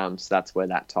Victoria. So that's where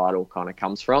that title kind of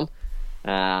comes from.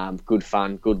 Good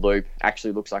fun, good loop.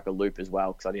 Actually looks like a loop as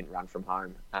well, because I didn't run from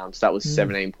home. So that was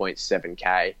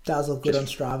 17.7K. Does look good on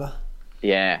Strava.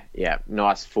 Yeah,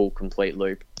 nice full complete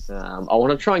loop. I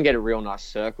want to try and get a real nice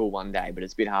circle one day, but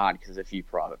it's a bit hard because there's a few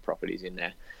private properties in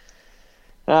there.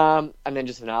 And then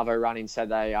just an Arvo running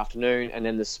Saturday afternoon, and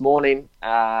then this morning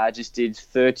just did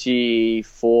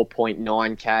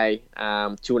 34.9K,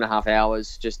 2.5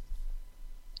 hours, just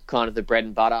kind of the bread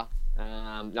and butter.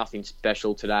 Nothing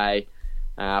special today.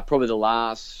 Probably the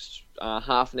last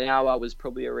half an hour was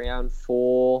probably around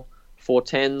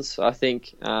 4:10s, I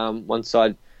think, once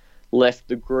I'd left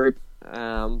the group.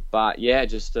 But yeah,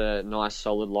 just a nice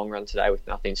solid long run today with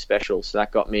nothing special. So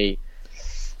that got me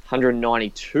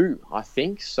 192, I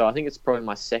think. So I think it's probably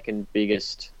my second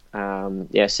biggest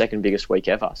week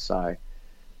ever. So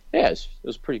yeah, it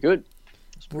was pretty good.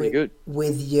 Good.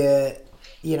 With your,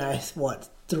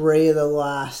 3 of the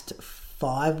last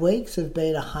 5 weeks have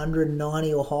been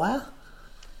 190 or higher,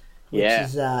 which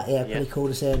is pretty cool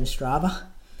to see on Strava.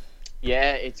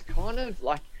 Yeah, it's kind of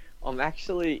like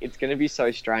it's going to be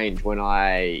so strange when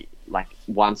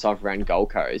once I've ran Gold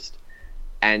Coast,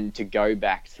 and to go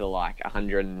back to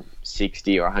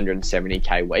 160 or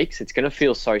 170K weeks, it's going to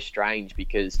feel so strange,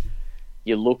 because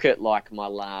you look at my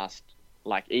last,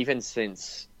 even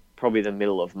since probably the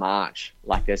middle of March,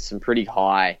 there's some pretty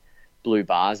high blue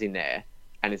bars in there,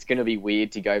 and it's going to be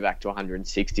weird to go back to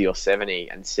 160 or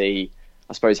 70 and see,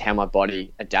 I suppose, how my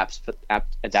body adapts to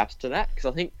that, because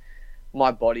I think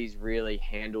my body's really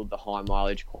handled the high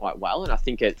mileage quite well, and I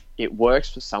think it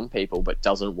works for some people, but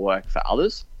doesn't work for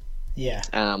others. Yeah.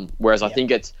 Whereas I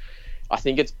think it's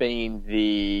been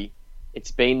the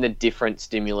different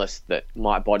stimulus that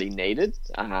my body needed,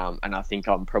 and I think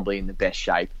I'm probably in the best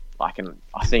shape. And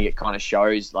I think it kind of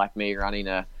shows, like me running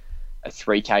a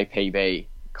 3K PB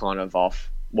kind of off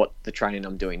what the training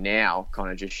I'm doing now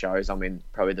kind of just shows I'm in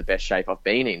probably the best shape I've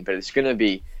been in. But it's going to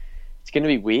be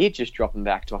weird just dropping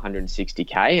back to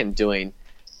 160K and doing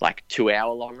like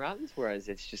 2-hour long runs, whereas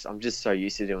I'm just so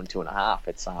used to doing 2.5.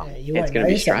 It's going to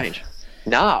be strange.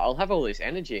 No, I'll have all this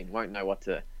energy and won't know what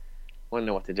to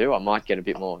do. I might get a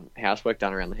bit more housework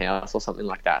done around the house or something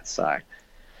like that. So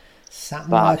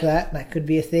something like that could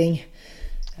be a thing.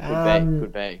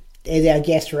 Could be. Is our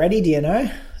guest ready? Do you know?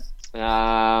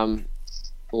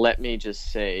 Let me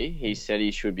just see. He said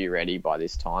he should be ready by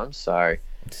this time. So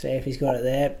let's see if he's got it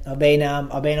there. I've been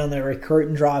on the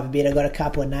recruiting drive a bit. I've got a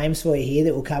couple of names for you here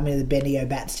that will come into the Bendigo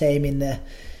Bats team in the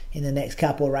next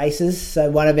couple of races. So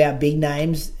one of our big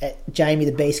names, Jamie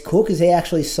the Beast Cook, is he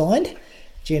actually signed?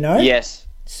 Do you know? Yes.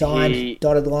 Signed,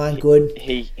 dotted line, good.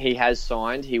 He has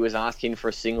signed. He was asking for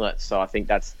a singlet, so I think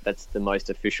that's the most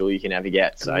official you can ever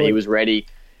get. So good. He was ready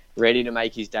to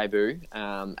make his debut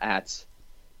at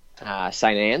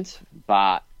St. Anne's,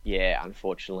 but yeah,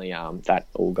 unfortunately, that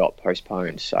all got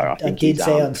postponed. So I think I did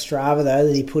see on Strava though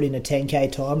that he put in a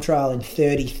 10K time trial in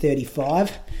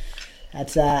 30:35.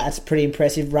 That's a pretty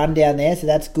impressive run down there. So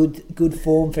that's good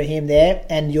form for him there.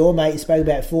 And your mate you spoke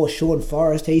about before, Sean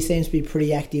Forrest, he seems to be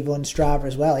pretty active on Strava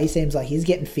as well. He seems like he's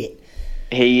getting fit.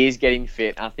 He is getting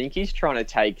fit. I think he's trying to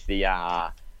take the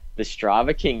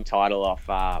Strava King title off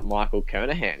Michael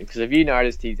Kernahan, because have you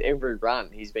noticed every run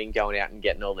he's been going out and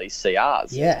getting all these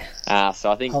CRs? Yeah.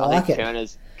 So I think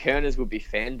Kerners would be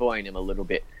fanboying him a little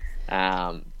bit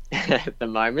at the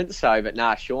moment. So, but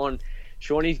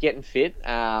Sean is getting fit.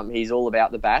 He's all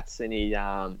about the bats, and he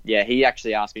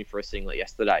actually asked me for a singlet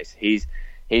yesterday. So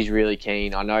he's really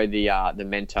keen. I know the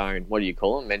Mentone. What do you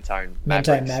call them? Mentone Mavericks.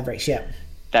 Mentone Mavericks. Yeah.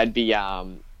 That'd be.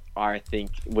 I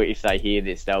think if they hear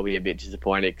this, they'll be a bit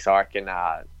disappointed, because I reckon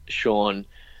Sean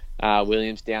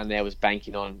Williams down there was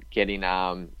banking on getting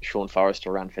Sean Forrest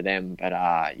to run for them. But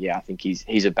I think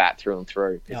he's a bat through and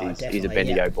through. He's a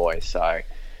Bendigo boy. So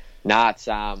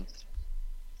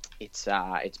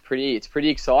it's pretty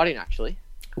exciting actually.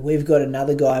 We've got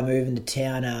another guy moving to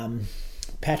town,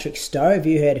 Patrick Stowe. Have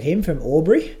you heard of him from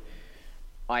Albury?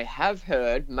 I have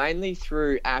heard, mainly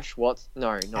through Ash Watson.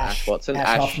 No, not Ash Watson.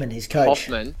 Ash Hoffman, his coach.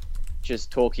 Hoffman, just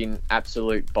talking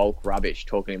absolute bulk rubbish,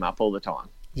 talking him up all the time.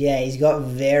 Yeah, he's got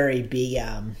very big,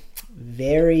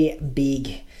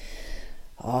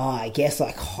 I guess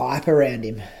like hype around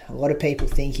him. A lot of people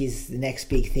think he's the next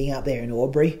big thing up there in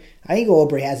Albury. I think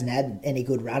Albury hasn't had any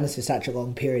good runners for such a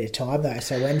long period of time though,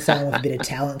 so when someone with a bit of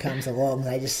talent comes along,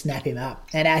 they just snap him up.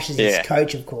 And Ash is his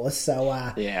coach, of course, so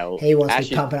he wants to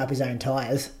be pumping up his own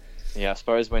tyres. Yeah, I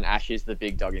suppose when Ash is the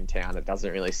big dog in town, it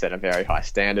doesn't really set a very high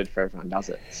standard for everyone, does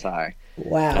it? So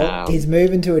wow, he's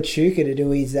moving to Echuca to do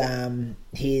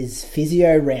his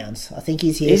physio rounds. I think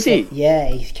he's here. Is he? Yeah,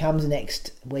 he comes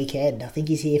next weekend. I think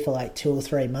he's here for like 2 or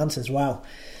 3 months as well,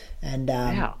 and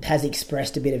has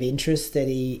expressed a bit of interest that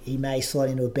he may slot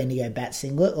into a Bendigo Bat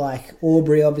singlet. Like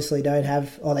Albury obviously don't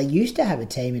have, they used to have a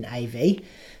team in AV.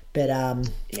 But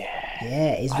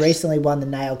he's recently won the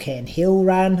Nail Can Hill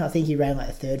run. I think he ran like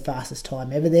the third fastest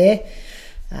time ever there.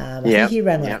 I think he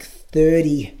ran like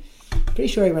 30. Pretty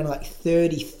sure he ran like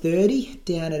 30:30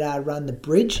 down at Run the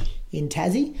Bridge in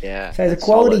Tassie. Yeah, so he's a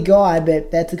quality guy,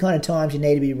 but that's the kind of times you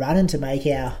need to be running to make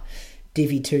our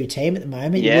Divi 2 team at the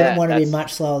moment. You wouldn't want to be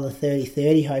much slower than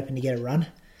 30:30 hoping to get a run.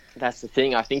 That's the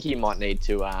thing. I think he might need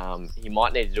to do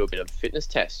a bit of a fitness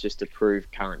test just to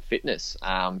prove current fitness,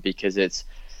 because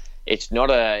it's not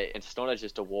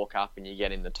just a walk up and you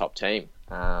get in the top team,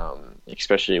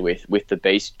 especially with the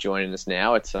Beast joining us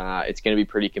now. It's going to be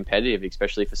pretty competitive,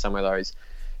 especially for some of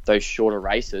those shorter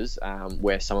races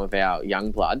where some of our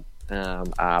young blood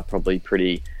are probably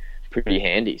pretty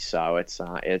handy. So it's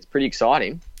pretty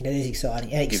exciting. It is exciting.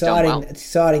 Yeah, exciting. It's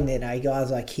exciting that guys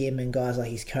like him and guys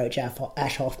like his coach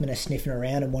Ash Hoffman are sniffing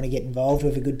around and want to get involved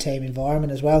with a good team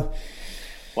environment as well.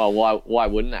 Well, why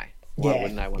wouldn't they? Why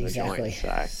wouldn't they want to join?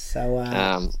 So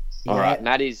all right,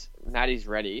 Maddie's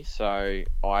ready. So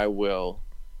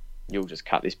you'll just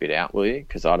cut this bit out, will you?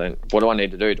 Because I don't. What do I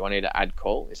need to do? Do I need to add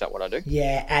call? Is that what I do?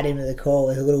 Yeah, add him to the call.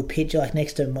 There's a little picture, like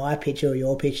next to my picture or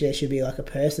your picture, there should be like a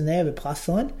person there with a plus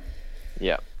sign.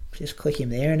 Yeah. Just click him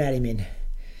there and add him in.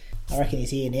 I reckon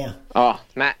he's here now. Oh,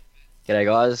 Matt. G'day,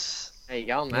 guys. How you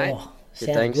going, mate? Oh,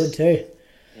 sounds good too.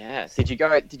 Yeah. Did you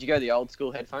go the old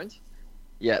school headphones?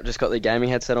 Yeah, just got the gaming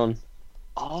headset on.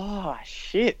 Oh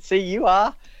shit! See, you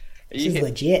are. This is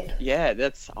legit. Yeah,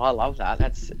 I love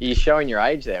that. You're showing your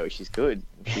age there, which is good.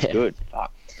 Good.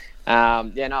 But,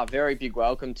 very big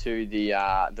welcome to the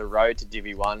Road to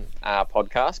Divi 1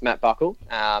 podcast, Matt Buckle.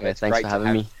 Thanks for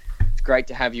having me. It's great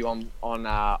to have you on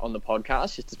the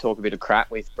podcast just to talk a bit of crap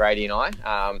with Brady and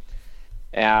I.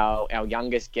 Our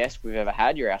youngest guest we've ever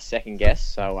had. You're our second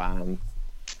guest, so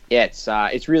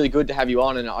it's really good to have you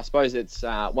on. And I suppose it's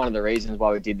one of the reasons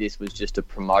why we did this was just to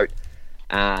promote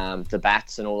the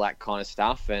bats and all that kind of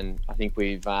stuff. And I think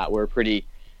we're a pretty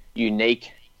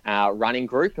unique running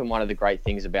group. And one of the great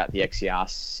things about the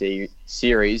XCR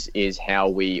series is how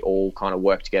we all kind of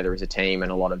work together as a team,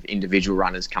 and a lot of individual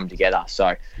runners come together.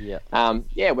 So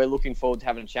we're looking forward to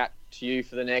having a chat to you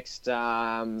for the next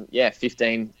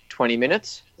 15, 20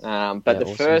 minutes.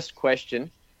 Awesome. First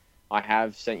question, I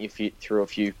have sent you through a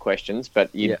few questions, but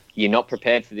you're not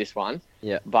prepared for this one.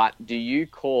 Yeah. But what do you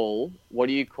call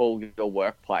your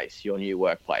workplace, your new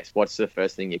workplace? What's the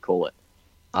first thing you call it?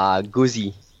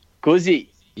 Guzzi. Guzzi.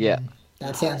 Yeah.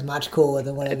 That sounds much cooler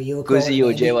than whatever you were calling it. Guzzi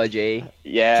or GYG.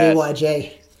 Yeah.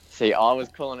 GYG. See, I was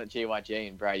calling it GYG,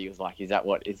 and Brady was like, "Is that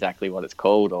exactly what it's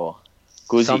called?" Or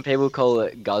Guzzi. Some people call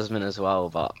it Guzman as well,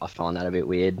 but I find that a bit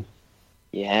weird.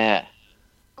 Yeah.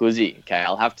 Guzzi. Okay,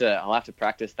 I'll have to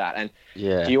practice that. And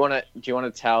do you want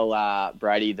to tell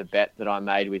Brady the bet that I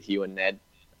made with you and Ned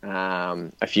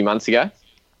a few months ago?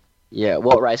 Yeah.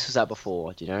 What race was that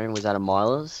before? Do you know? Was that a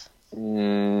milers? I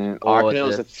reckon it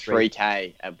was a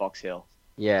 3K at Box Hill.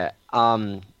 Yeah.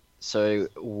 So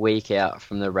week out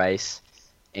from the race,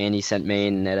 Andy sent me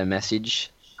and Ned a message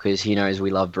because he knows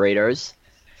we love burritos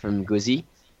from Guzzi,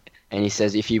 and he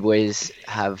says if you boys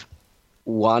have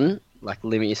one. Like,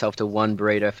 limit yourself to one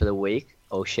burrito for the week,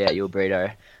 or shout your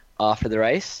burrito after the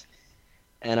race.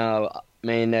 And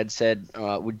me and Ned said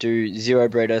we'd do 0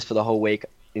 burritos for the whole week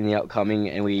in the upcoming,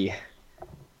 and we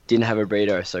didn't have a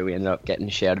burrito, so we ended up getting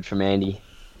shouted from Andy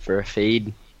for a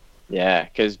feed. Yeah,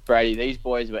 because, Brady, these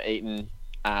boys were eating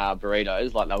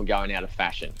burritos like they were going out of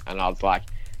fashion. And I was like,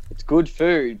 it's good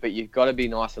food, but you've got to be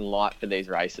nice and light for these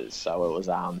races. So it was,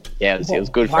 it was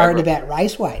good for everyone. Worried everyone. about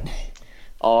race weight?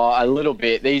 Oh, a little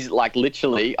bit. These,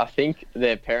 literally, I think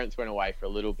their parents went away for a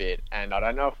little bit, and I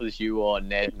don't know if it was you or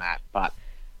Ned, Matt, but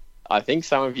I think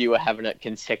some of you were having a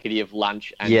consecutive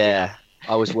lunch and dinner.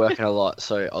 I was working a lot,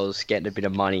 so I was getting a bit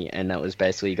of money, and that was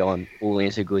basically going all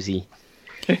into Guzzi.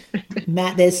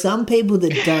 Matt, there's some people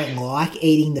that don't like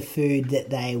eating the food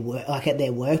that they work like at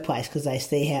their workplace because they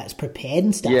see how it's prepared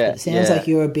and stuff. But it sounds like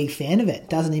you're a big fan of it. It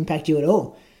doesn't impact you at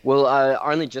all. Well, I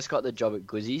only just got the job at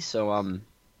Guzzi, so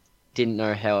didn't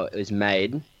know how it was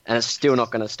made, and it's still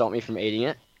not going to stop me from eating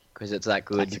it because it's that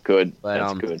good. That's good. But,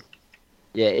 that's good.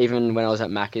 Yeah, even when I was at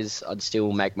Macca's, I'd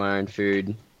still make my own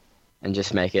food and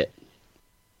just make it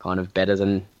kind of better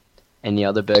than any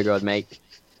other burger I'd make.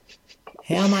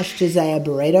 How much does a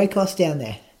burrito cost down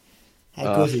there at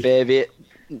Guzzi? Fair bit,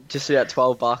 just about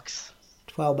 $12.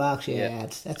 $12, yeah.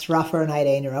 That's rough for an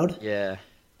 18-year-old. Yeah.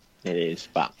 It is,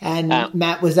 but... And,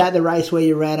 Matt, was that the race where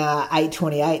you ran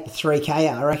 8:28,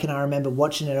 3K? I reckon I remember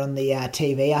watching it on the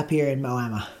TV up here in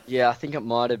Moama. Yeah, I think it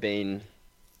might have been.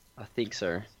 I think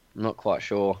so. I'm not quite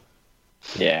sure.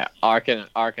 Yeah, I reckon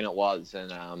it was.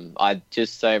 And I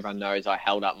just so everyone knows, I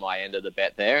held up my end of the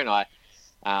bet there, and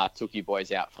I took you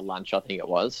boys out for lunch, I think it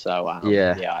was. So,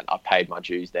 I paid my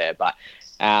dues there. But...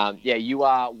 you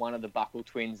are one of the Buckle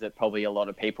twins that probably a lot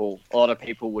of people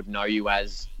would know you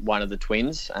as one of the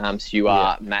twins. So you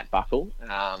are Matt Buckle.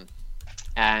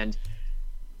 And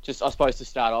just, I suppose, to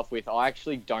start off with, I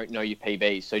actually don't know your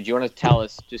PBs. So do you want to tell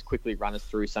us, just quickly run us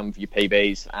through some of your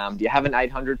PBs? Do you have an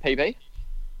 800 PB?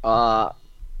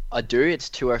 I do. It's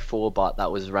 204, but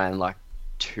that was ran like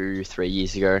 2-3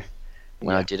 years ago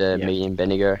when I did a medium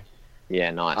Bendigo.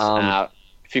 Yeah, nice.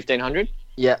 1500?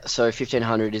 Yeah, so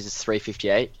 1500 is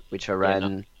 358, which I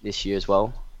ran this year as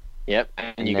well. Yep,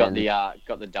 and you got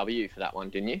the W for that one,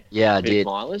 didn't you? Yeah, I did.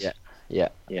 Milers? Yeah.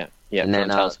 And then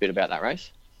tell us a bit about that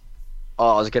race.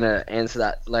 Oh, I was going to answer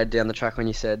that later down the track when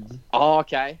you said... Oh,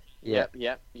 okay. Yep. Do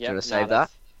you want to save that?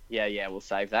 Yeah, we'll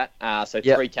save that. So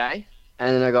 3K?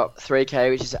 And then I got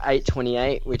 3K, which is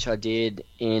 8:28, which I did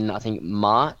in, I think,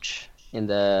 March, out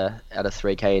of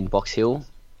 3K in Box Hill.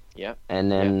 Yep.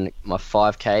 And then my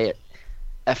 5K...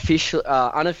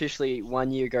 unofficially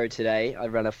 1 year ago today, I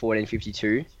ran a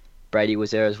 14:52. Brady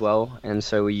was there as well, and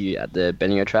so were you at the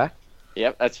Bendigo track.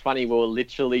 Yep, that's funny. We were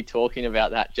literally talking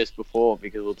about that just before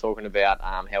because we were talking about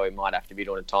how we might have to be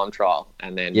doing a time trial.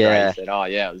 And then Brady said,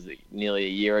 it was nearly a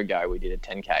year ago we did a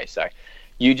 10K. So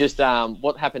you just,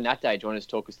 what happened that day? Do you want to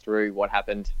talk us through what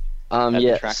happened at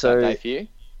the track that day for you?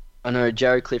 I know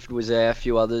Jerry Clifford was there, a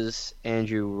few others.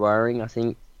 Andrew Waring, I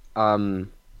think,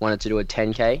 wanted to do a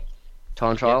 10k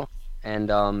time trial,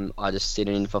 and I just sit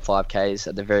in for 5Ks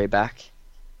at the very back,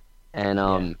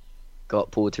 and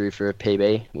got pulled through for a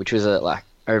PB, which was like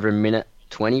over a minute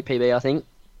 20 PB, I think.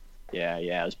 Yeah,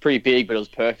 it was pretty big, but it was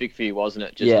perfect for you, wasn't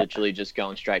it? Just literally just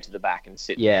going straight to the back and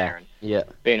sitting there and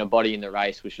being a body in the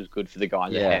race, which was good for the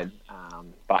guys ahead.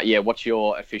 But yeah, what's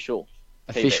your official?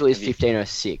 Official is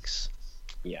 15:06.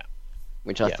 Yeah.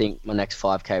 Which I think my next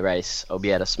 5K race, I'll be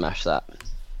able to smash that.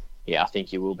 Yeah, I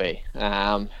think you will be.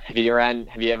 Have you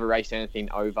ever raced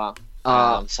anything over?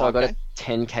 So I got a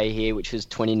 10k here, which was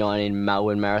 29 in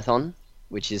Melbourne Marathon,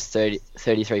 which is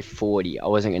 33:40. I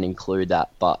wasn't going to include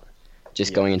that, but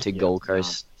just going into Gold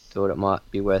Coast, thought it might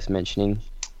be worth mentioning.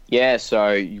 Yeah.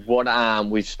 So what?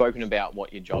 We've spoken about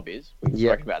what your job is. We've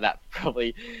spoken about that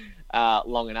probably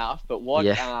long enough. But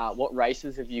what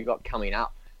races have you got coming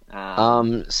up?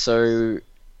 So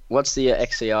what's the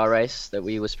XCR race that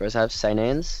we were supposed to have? St.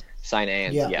 Anne's? St.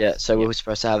 Anne's, yeah. So we were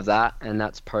supposed to have that, and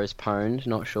that's postponed.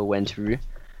 Not sure when to.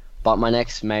 But my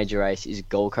next major race is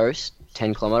Gold Coast,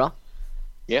 10 kilometre.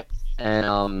 Yep. And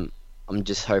I'm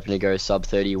just hoping to go sub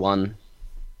 31.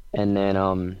 And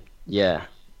then,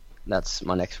 that's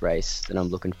my next race that I'm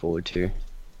looking forward to.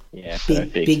 Yeah,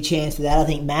 perfect. Big chance of that. I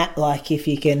think, Matt, like if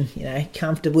you can,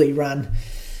 comfortably run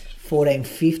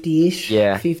 14:50-ish,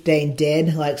 15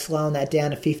 dead, like slowing that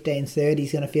down to 15:30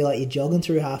 is going to feel like you're jogging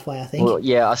through halfway, I think. Well,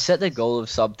 yeah, I set the goal of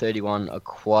sub 31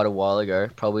 quite a while ago,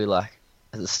 probably like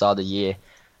at the start of the year.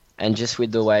 And just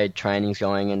with the way training's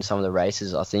going and some of the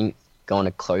races, I think going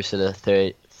to closer to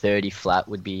 30 flat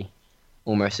would be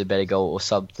almost a better goal, or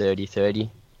sub 30.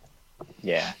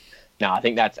 Yeah. No, I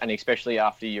think that's, and especially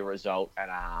after your result at,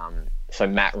 so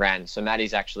Matt ran. So Matt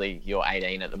is actually your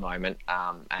 18 at the moment,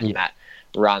 and Matt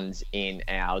runs in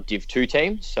our Div 2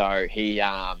 team. So he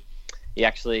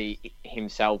actually,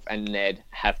 himself and Ned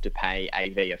have to pay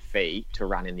AV a fee to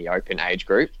run in the open age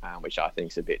group, which I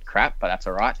think is a bit crap, but that's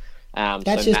all right.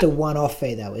 That's just a one-off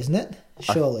fee though, isn't it?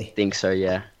 Surely. I think so,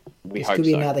 yeah. This could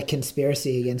be another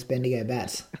conspiracy against Bendigo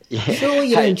Bats. Surely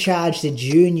you don't charge the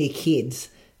junior kids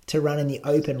to run in the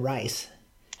open race.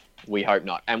 We hope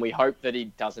not. And we hope that he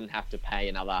doesn't have to pay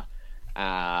another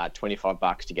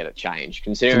 $25 to get it changed.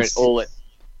 Considering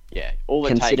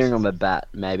Considering I'm a bat,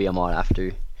 maybe I might have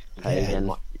to pay again.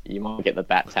 You might get the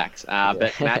bat tax.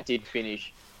 But Matt did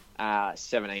finish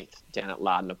 17th down at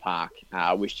Lardner Park,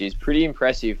 which is pretty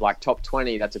impressive. Like top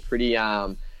 20, that's a pretty...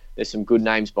 there's some good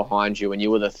names behind you, and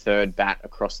you were the third bat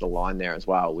across the line there as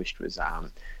well, which was,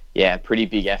 pretty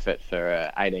big effort for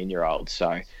an 18-year-old.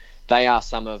 So they are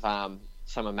some of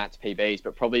Matt's PBs,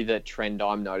 but probably the trend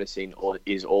I'm noticing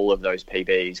is all of those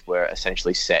PBs were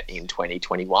essentially set in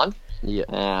 2021.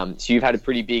 Yeah. So you've had a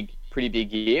pretty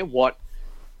big year. What,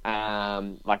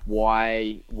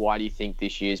 why do you think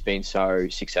this year's been so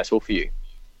successful for you?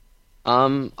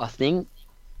 I think,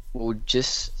 well,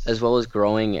 just as well as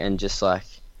growing and just like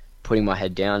putting my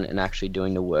head down and actually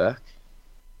doing the work.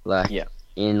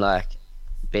 In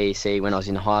BC when I was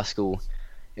in high school,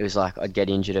 it was like I'd get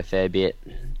injured a fair bit,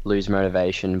 lose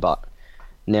motivation, but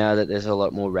now that there's a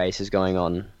lot more races going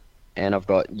on and I've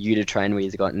got you to train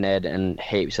with, got Ned and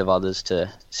heaps of others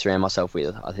to surround myself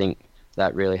with, I think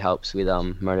that really helps with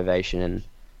motivation and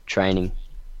training,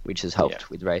 which has helped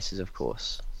with races, of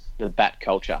course. The bat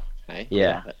culture, eh?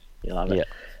 Yeah. You love it.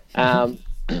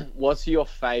 What's your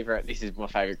favourite, this is my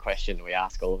favourite question we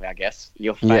ask all of our guests,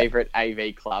 your favourite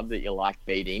AV club that you like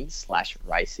beating /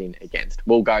 racing against?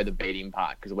 We'll go the beating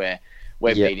part because we're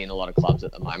beating a lot of clubs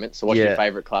at the moment. So what's your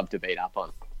favourite club to beat up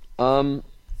on?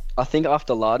 I think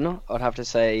after Lardner, I'd have to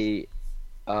say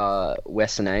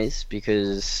Western A's,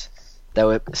 because they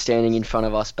were standing in front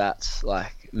of us bats,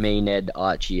 like me, Ned,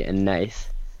 Archie and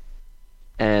Nath.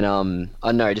 And I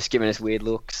don't know, just giving us weird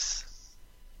looks.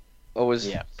 I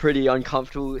was pretty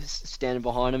uncomfortable standing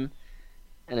behind him,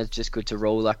 and it's just good to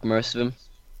roll like most of them.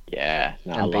 Yeah,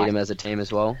 and beat them as a team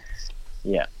as well.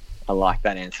 Yeah, I like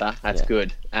that answer. That's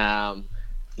good. Now,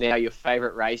 your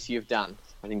favourite race you've done?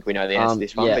 I think we know the answer to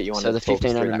this one, but you want to talk us through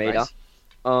that 1500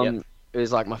 metre. It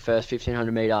was like my first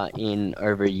 1500 metre in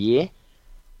over a year,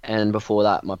 and before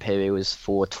that, my PB was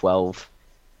 4:12.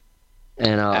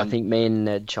 And I think me and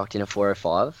Ned chucked in a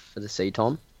 4:05 for the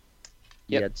C-Tom.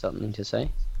 You had something to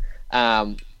say?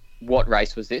 What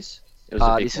race was this? It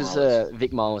was this was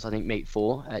Vic Miles, I think, meet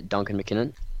 4 at Duncan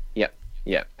McKinnon. Yep.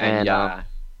 And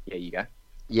you go.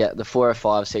 Yeah, the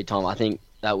 4:05 C-Tom, I think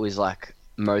that was like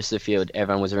most of the field.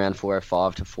 Everyone was around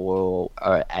 4:05 to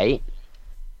 4:08.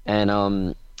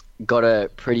 And got a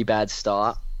pretty bad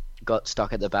start. Got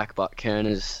stuck at the back, but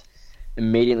Kerner's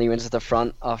immediately went to the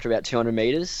front after about 200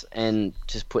 meters and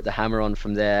just put the hammer on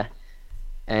from there.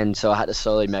 And so I had to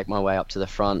slowly make my way up to the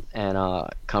front and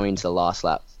coming into the last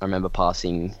lap. I remember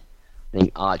passing, I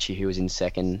think, Archie, who was in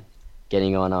second,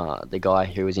 getting on the guy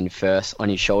who was in first on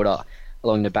his shoulder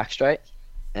along the back straight.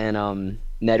 And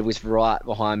Ned was right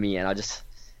behind me, and I just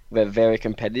were very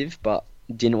competitive, but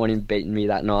didn't want him beating me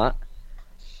that night.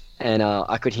 And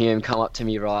I could hear him come up to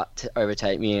me right to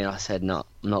overtake me, and I said, no,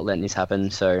 I'm not letting this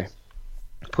happen. So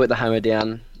put the hammer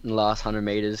down in the last 100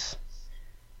 meters,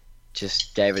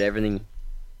 just gave it everything.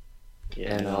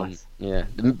 Yeah, And nice.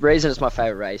 the reason it's my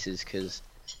favourite race is because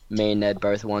me and Ned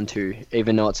both won too.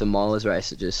 Even though it's a milers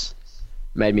race, it just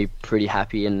made me pretty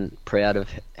happy and proud of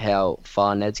how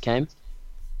far Ned's came.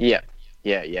 Yeah.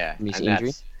 His And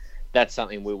injury. that's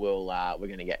something we're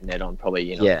going to get Ned on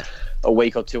probably in a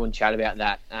week or two and chat about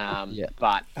that.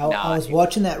 But I was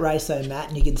watching that race though, Matt,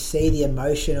 and you could see the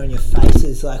emotion on your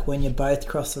faces, like when you both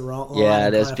crossed the line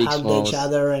and there's kind of big hugged smiles. each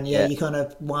other, and you kind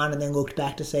of won and then looked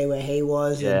back to see where he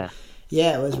was. Yeah.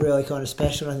 And it was really kind of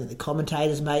special. I think the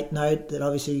commentators made note that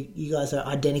obviously you guys are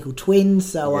identical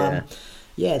twins, so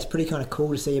it's pretty kind of cool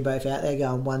to see you both out there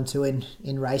going 1-2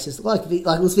 in races. Like it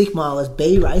was Vic Milers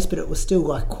B race, but it was still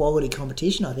like quality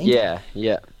competition, I think. Yeah.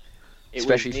 It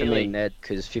Especially was for me and Ned,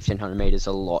 because 1,500 metres is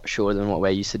a lot shorter than what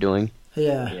we're used to doing.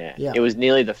 Yeah. It was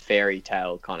nearly the fairy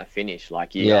tale kind of finish.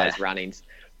 Like you guys running,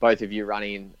 both of you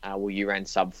running. You ran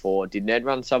sub 4. Did Ned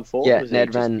run sub 4? Yeah,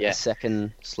 Ned ran a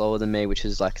second slower than me, which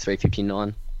is like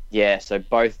 3:59. Yeah, so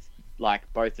both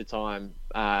the time,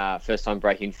 first time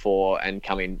breaking 4 and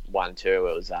coming 1-2. It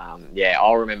was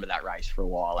I'll remember that race for a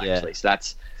while actually. So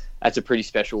that's a pretty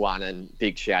special one, and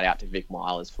big shout out to Vic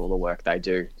Milers for all the work they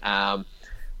do.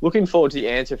 Looking forward to the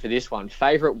answer for this one.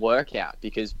 Favorite workout,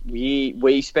 because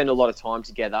we spend a lot of time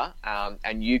together,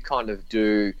 and you kind of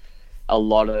do a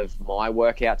lot of my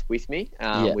workouts with me.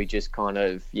 We just kind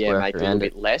of make it a little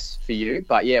bit less for you.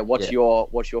 But what's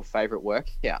your favorite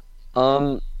workout?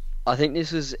 I think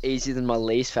this was easier than my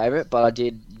least favorite, but I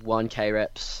did 1K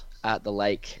reps at the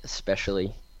lake,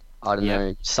 especially. I don't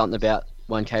know, something about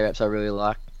 1K reps I really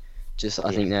like.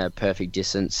 I think they're a perfect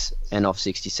distance, and off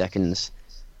 60 seconds.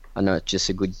 I know it's just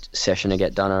a good session to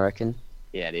get done, I reckon.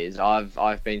 Yeah, it is.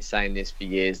 I've been saying this for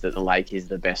years that the lake is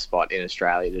the best spot in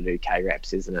Australia to do K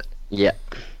reps, isn't it? Yeah.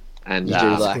 And you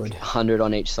do good. 100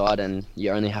 on each side, and you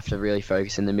only have to really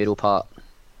focus in the middle part.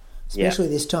 Especially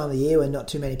this time of the year when not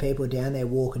too many people are down there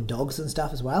walking dogs and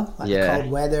stuff as well. Like the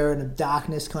cold weather and the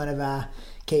darkness kind of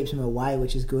keeps them away,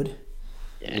 which is good.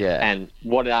 Yeah. And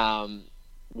what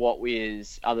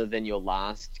was, other than your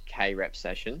last K rep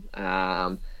session,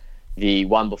 the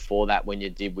one before that when you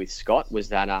did with Scott, was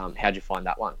that how'd you find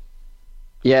that one?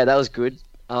 Yeah, that was good.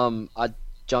 I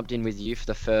jumped in with you for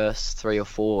the first 3 or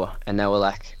 4, and they were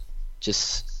like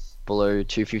just below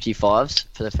 255s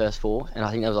for the first 4, and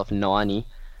I think that was off 90.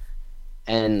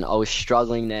 And I was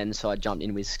struggling then, so I jumped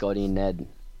in with Scotty and Ned,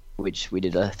 which we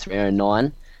did a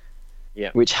 309,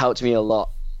 which helped me a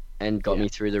lot and got me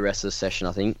through the rest of the session,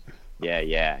 I think.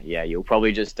 Yeah. You'll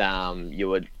probably just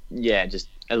just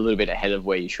a little bit ahead of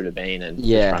where you should have been, and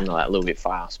just run that a little bit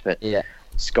fast. But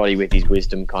Scotty, with his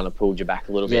wisdom, kind of pulled you back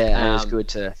a little bit. Yeah, and it was good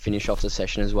to finish off the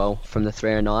session as well from the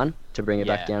 309 to bring it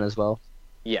back down as well.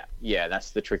 Yeah,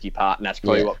 that's the tricky part, and that's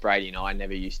probably what Brady and I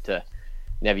never used to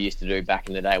do back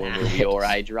in the day when we were your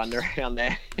age, running around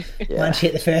there. Once you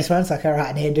hit the first one, it's like, all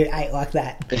right, now do 8 like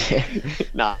that.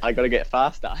 No, I got to get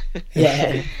faster.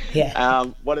 Yeah.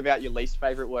 What about your least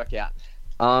favourite workout?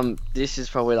 This is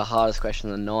probably the hardest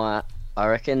question of the night. I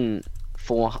reckon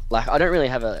I don't really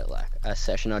have a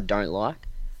session I don't like,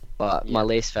 but my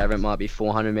least favourite might be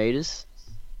 400 meters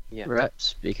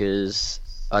reps, because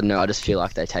I don't know, I just feel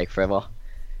like they take forever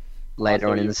later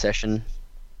on in the session.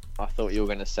 I thought you were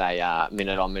going to say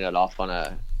minute on, minute off on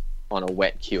a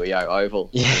wet QEO oval.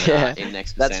 In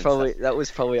next percent. That was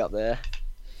probably up there.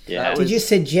 Yeah. Did you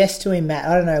suggest to him, Matt?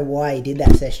 I don't know why he did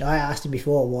that session. I asked him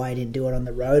before why he didn't do it on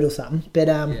the road or something. But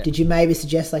did you maybe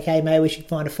suggest, like, hey, maybe we should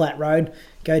find a flat road,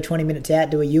 go 20 minutes out,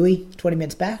 do a Yui, 20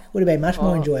 minutes back? Would have been much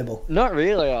more enjoyable. Not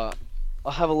really. I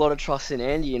have a lot of trust in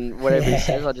Andy, and whatever he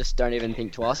says, I just don't even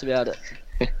think twice about it.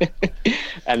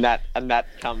 and that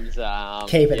comes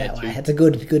keep it that way. It's a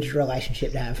good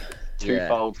relationship to have.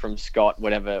 Twofold from Scott.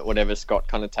 Whatever Scott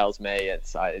kind of tells me,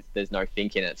 it's there's no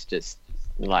thinking. It's just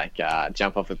like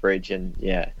jump off a bridge and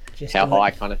just how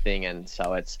high kind of thing. And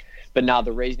so it's. But no,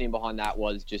 the reasoning behind that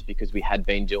was just because we had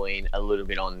been doing a little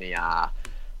bit on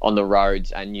the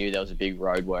roads and knew there was a big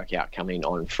road workout coming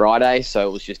on Friday, so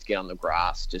it was just to get on the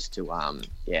grass, just to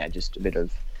just a bit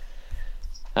of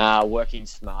working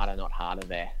smarter, not harder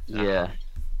there.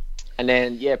 And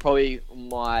then, probably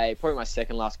my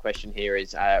second last question here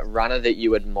is a runner that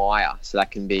you admire. So that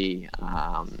can be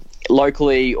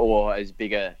locally or as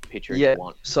big a picture as you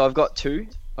want. So I've got two.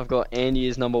 I've got Andy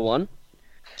as number one,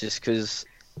 just because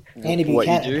Andy what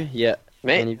you Buchanan. do. Yeah,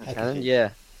 Me? Andy Buchanan.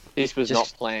 Yeah. This was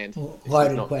not planned.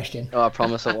 Loaded question. Oh, I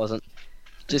promise it wasn't.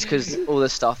 Just because all the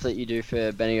stuff that you do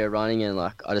for Bendigo running, and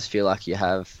like I just feel like you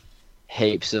have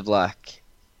heaps of like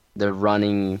the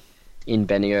running in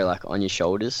Bendigo like on your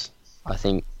shoulders. I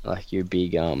think like you're a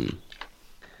big I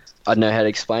don't know how to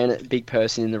explain it. Big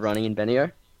person in the running in Bendigo.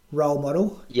 Role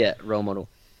model. Yeah, role model.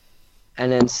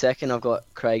 And then second, I've got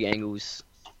Craig Engels,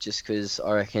 just because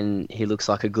I reckon he looks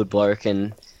like a good bloke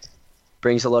and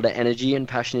brings a lot of energy and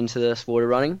passion into the sport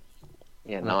of running.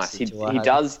 Yeah, nice. He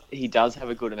does have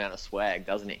a good amount of swag,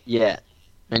 doesn't he? Yeah,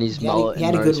 and his mullet. He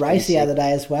had a good race the other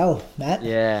day as well, Matt.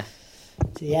 Yeah.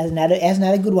 So he hasn't had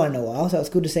a good one in a while, so it's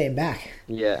good to see him back.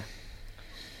 Yeah.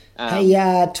 Hey,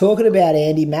 talking about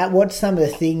Andy, Matt, what's some of the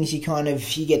things you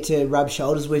get to rub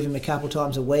shoulders with him a couple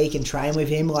times a week and train with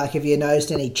him? Like, have you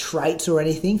noticed any traits or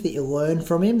anything that you learn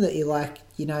from him that you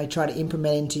try to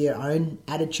implement into your own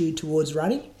attitude towards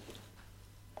running?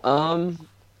 Found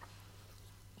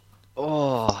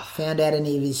out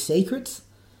any of his secrets?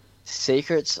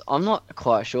 Secrets? I'm not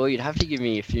quite sure. You'd have to give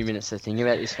me a few minutes to think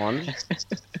about this one.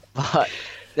 But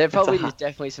there probably is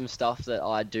definitely some stuff that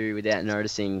I do without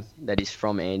noticing that is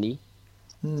from Andy.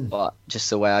 But just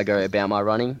the way I go about my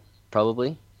running,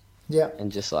 probably. Yeah.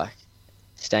 And just like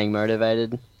staying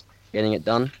motivated, getting it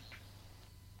done.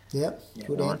 Yep,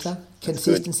 good nice. answer.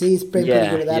 Consistency has been pretty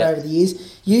good at that over the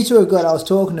years. You two have got, I was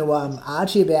talking to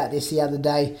Archie about this the other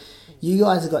day. You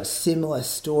guys have got similar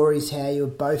stories how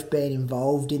you've both been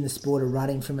involved in the sport of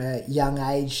running from a young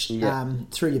age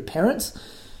through your parents.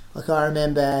 Like I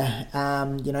remember,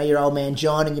 your old man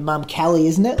John and your mum Callie,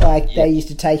 isn't it? Like they used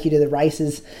to take you to the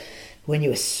races when you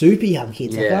were super young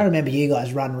kids. Like I remember you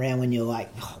guys running around when you were like,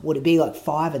 would it be like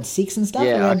 5 and 6 and stuff?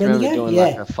 Yeah, I around remember Bendigo? doing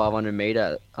like a 500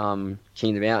 metre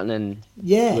Kingdom Mountain and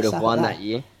would have won that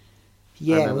year.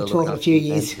 Yeah, we're talking a few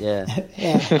years. Yeah,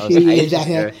 a few years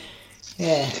back.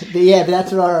 But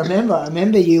that's what I remember. I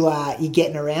remember you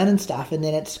getting around and stuff, and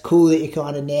then it's cool that you're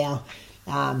kind of now,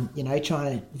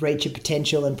 trying to reach your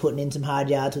potential and putting in some hard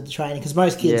yards with the training. Because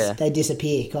most kids, they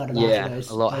disappear kind of after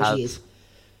those years.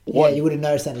 You would have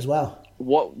noticed that as well.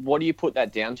 What do you put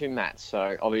that down to, Matt?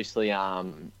 So obviously, a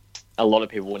lot of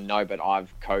people wouldn't know, but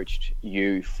I've coached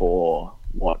you for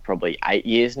probably 8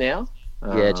 years now.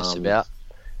 Yeah, just about.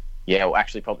 Yeah, well,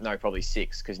 actually, probably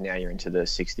 6, because now you're into the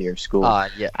 6th year of school.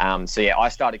 Yeah. I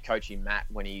started coaching Matt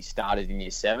when he started in year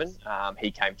 7.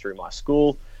 He came through my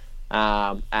school,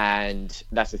 and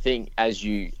that's the thing. As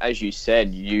you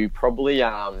said, you probably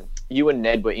you and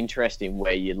Ned were interesting,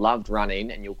 where you loved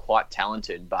running and you're quite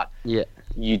talented, but the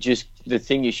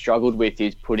thing you struggled with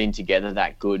is putting together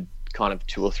that good kind of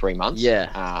 2 or 3 months.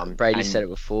 Yeah, Brady said it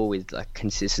before with like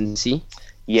consistency.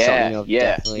 Yeah, something I've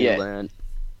definitely learned.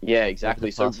 Yeah,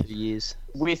 exactly. So few years.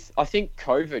 I think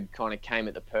COVID kind of came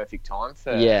at the perfect time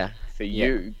for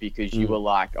you, because you were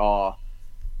like, I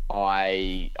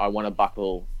want to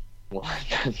buckle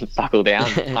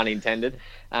down, pun intended,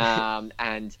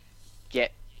 and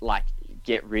get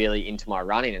really into my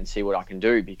running and see what I can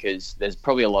do, because there's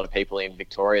probably a lot of people in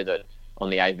Victoria that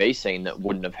on the AV scene that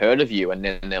wouldn't have heard of you, and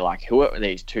then they're like, who are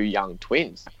these 2 young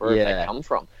twins? Where have they come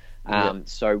from?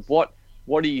 So what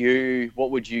would you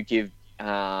give?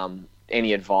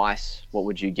 Any advice? What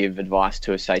would you give advice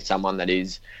to, say, someone that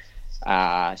is,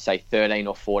 say, 13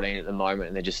 or 14 at the moment,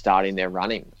 and they're just starting their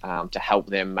running, to help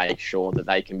them make sure that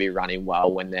they can be running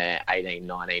well when they're 18,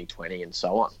 19, 20, and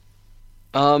so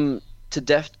on?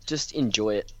 Just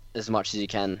enjoy it as much as you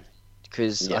can,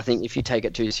 because I think if you take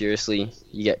it too seriously,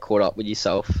 you get caught up with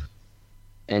yourself,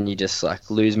 and you just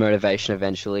like lose motivation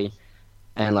eventually,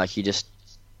 and like you just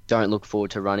don't look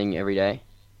forward to running every day.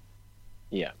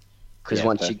 Yeah. Because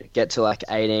once you get to like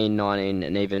 18, 19,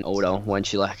 and even older,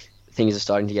 once you like things are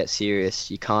starting to get serious,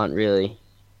 you can't really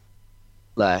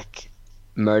like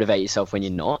motivate yourself when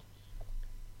you're not.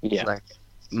 Yeah. Like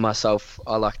myself,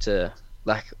 I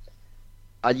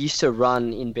used to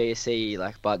run in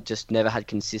BSC, but just never had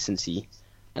consistency,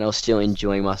 and I was still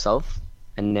enjoying myself.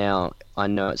 And now I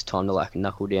know it's time to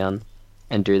knuckle down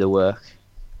and do the work,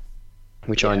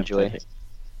 which I enjoy. Perfect.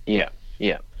 Yeah.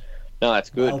 No,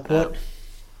 that's good. Well put.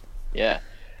 Yeah.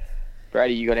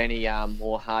 Brady, you got any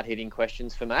more hard-hitting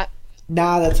questions for Matt?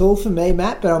 No, that's all for me,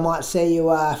 Matt, but I might see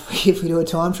you if we do a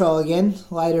time trial again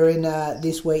later in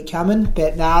this week coming.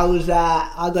 But no,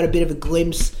 I got a bit of a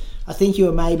glimpse. I think you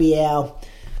were maybe our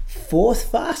 4th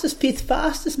fastest, 5th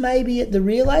fastest maybe at the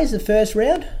relays, the first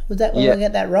round. Was that when I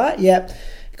get that right? Yep.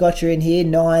 got you in here,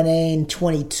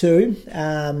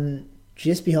 1922,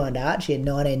 just behind Archie at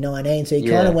 1919. So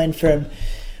you kind of went from,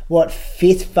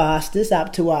 fifth fastest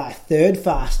up to third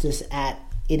fastest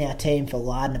in our team for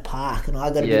Lardner Park. And I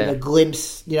got a bit of a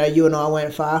glimpse. You and I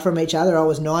weren't far from each other. I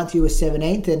was 9th, you were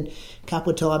 17th, and a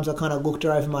couple of times I kind of looked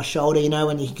over my shoulder,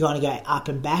 when you can kind of go up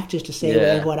and back just to see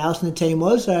where everyone else in the team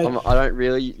was. So I don't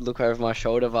really look over my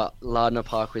shoulder, but Lardner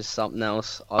Park was something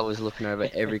else. I was looking over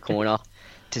every corner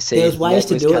to see there was ways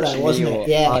to do it though, wasn't it?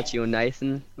 Yeah. Archie or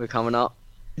Nathan were coming up.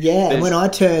 Yeah, and when I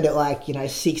turned at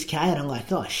 6K, and I'm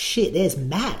like, oh shit, there's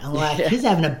Matt. I'm like, he's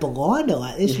having a blinder.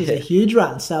 This was a huge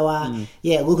run. So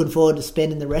looking forward to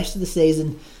spending the rest of the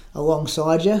season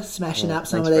alongside you, smashing up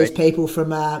some of these people from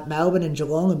Melbourne and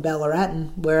Geelong and Ballarat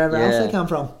and wherever else they come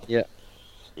from. Yeah.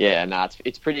 Yeah, no,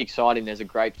 it's pretty exciting. There's a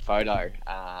great photo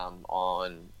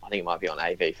on, I think it might be on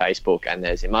AV Facebook, and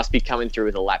it must be coming through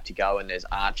with a lap to go, and there's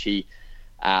Archie,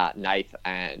 Nath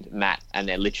and Matt, and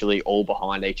they're literally all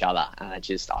behind each other, and it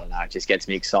just gets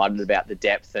me excited about the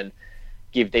depth, and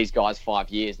give these guys 5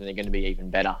 years and they're going to be even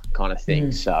better kind of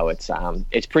thing. So it's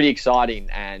pretty exciting,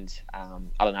 and I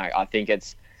don't know, I think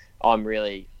I'm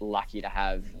really lucky to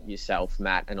have yourself,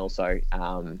 Matt, and also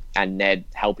and Ned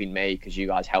helping me, because you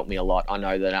guys helped me a lot. I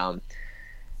know that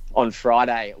on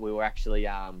Friday we were actually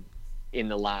in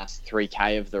the last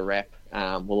 3K of the rep,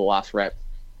 the last rep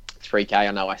 3K. I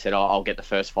know I said, I'll get the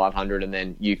first 500, and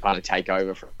then you kind of take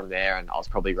over from there, and I was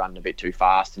probably running a bit too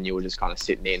fast, and you were just kind of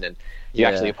sitting in, and you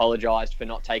actually apologised for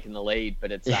not taking the lead,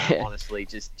 but it's honestly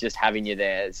just having you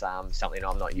there is something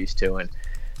I'm not used to. And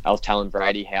I was telling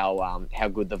Brady how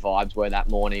good the vibes were that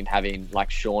morning, having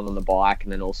Sean on the bike,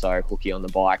 and then also Hookie on the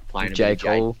bike playing J.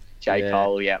 Cole. J.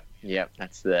 Cole, yep.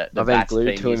 That's the I've been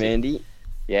glued to him, Andy.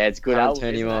 Yeah, it's good. Can't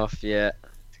turn him off. Yeah.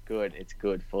 It's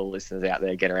good for listeners out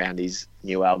there. Get around his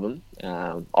new album.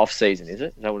 Off Season, is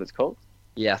it? Is that what it's called?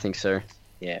 Yeah, I think so.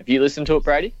 Yeah. Have you listened to it,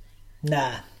 Brady?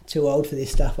 Nah, too old for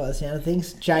this stuff by the sound of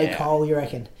things. J. Cole, you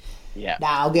reckon? Yeah.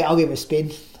 Nah, I'll give it a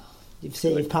spin.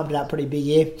 You've pumped it up pretty big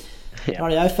here. Yeah.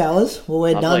 Rightio, fellas. Well,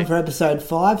 we're done for episode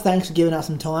 5. Thanks for giving us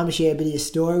some time to share a bit of your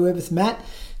story with us, Matt.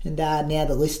 And now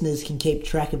the listeners can keep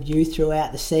track of you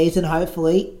throughout the season.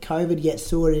 Hopefully, COVID gets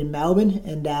sorted in Melbourne,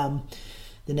 and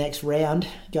the next round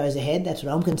goes ahead. That's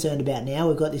what I'm concerned about now.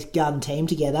 We've got this gun team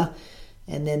together,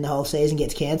 and then the whole season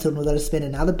gets cancelled, and we've got to spend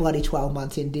another bloody 12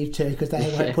 months in Div 2 because they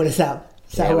won't put us up.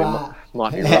 So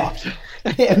might be robbed.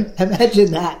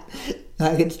 Imagine that.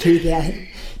 It's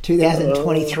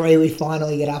 2023, we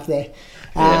finally get up there.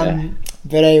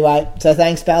 But anyway, so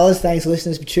thanks, fellas. Thanks,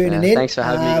 listeners, for tuning in. Thanks for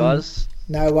having me, guys.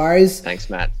 No worries. Thanks,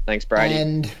 Matt. Thanks, Brady.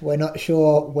 And we're not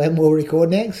sure when we'll record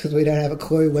next because we don't have a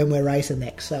clue when we're racing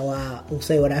next. So we'll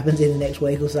see what happens in the next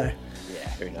week or so. Yeah,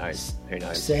 who knows?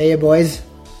 See you, boys.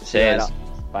 See you later.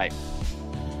 Bye.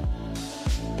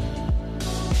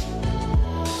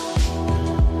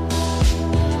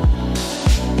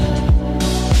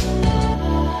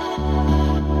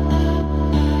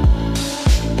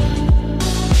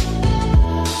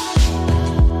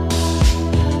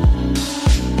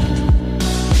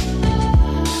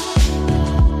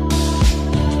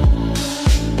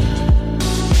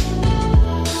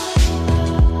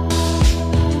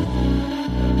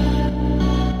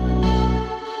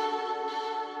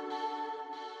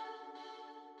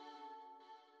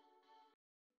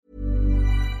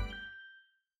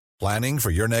 Planning for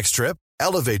your next trip?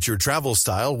 Elevate your travel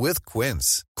style with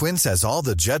Quince. Quince has all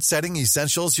the jet-setting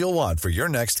essentials you'll want for your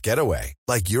next getaway,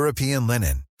 like European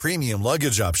linen, premium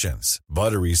luggage options,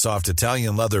 buttery soft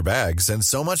Italian leather bags, and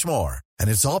so much more. And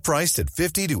it's all priced at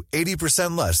 50 to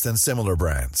 80% less than similar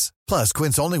brands. Plus,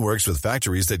 Quince only works with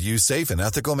factories that use safe and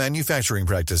ethical manufacturing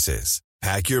practices.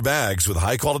 Pack your bags with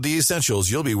high-quality essentials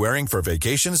you'll be wearing for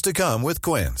vacations to come with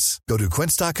Quince. Go to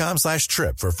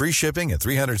quince.com/trip for free shipping and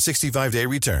 365-day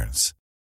returns.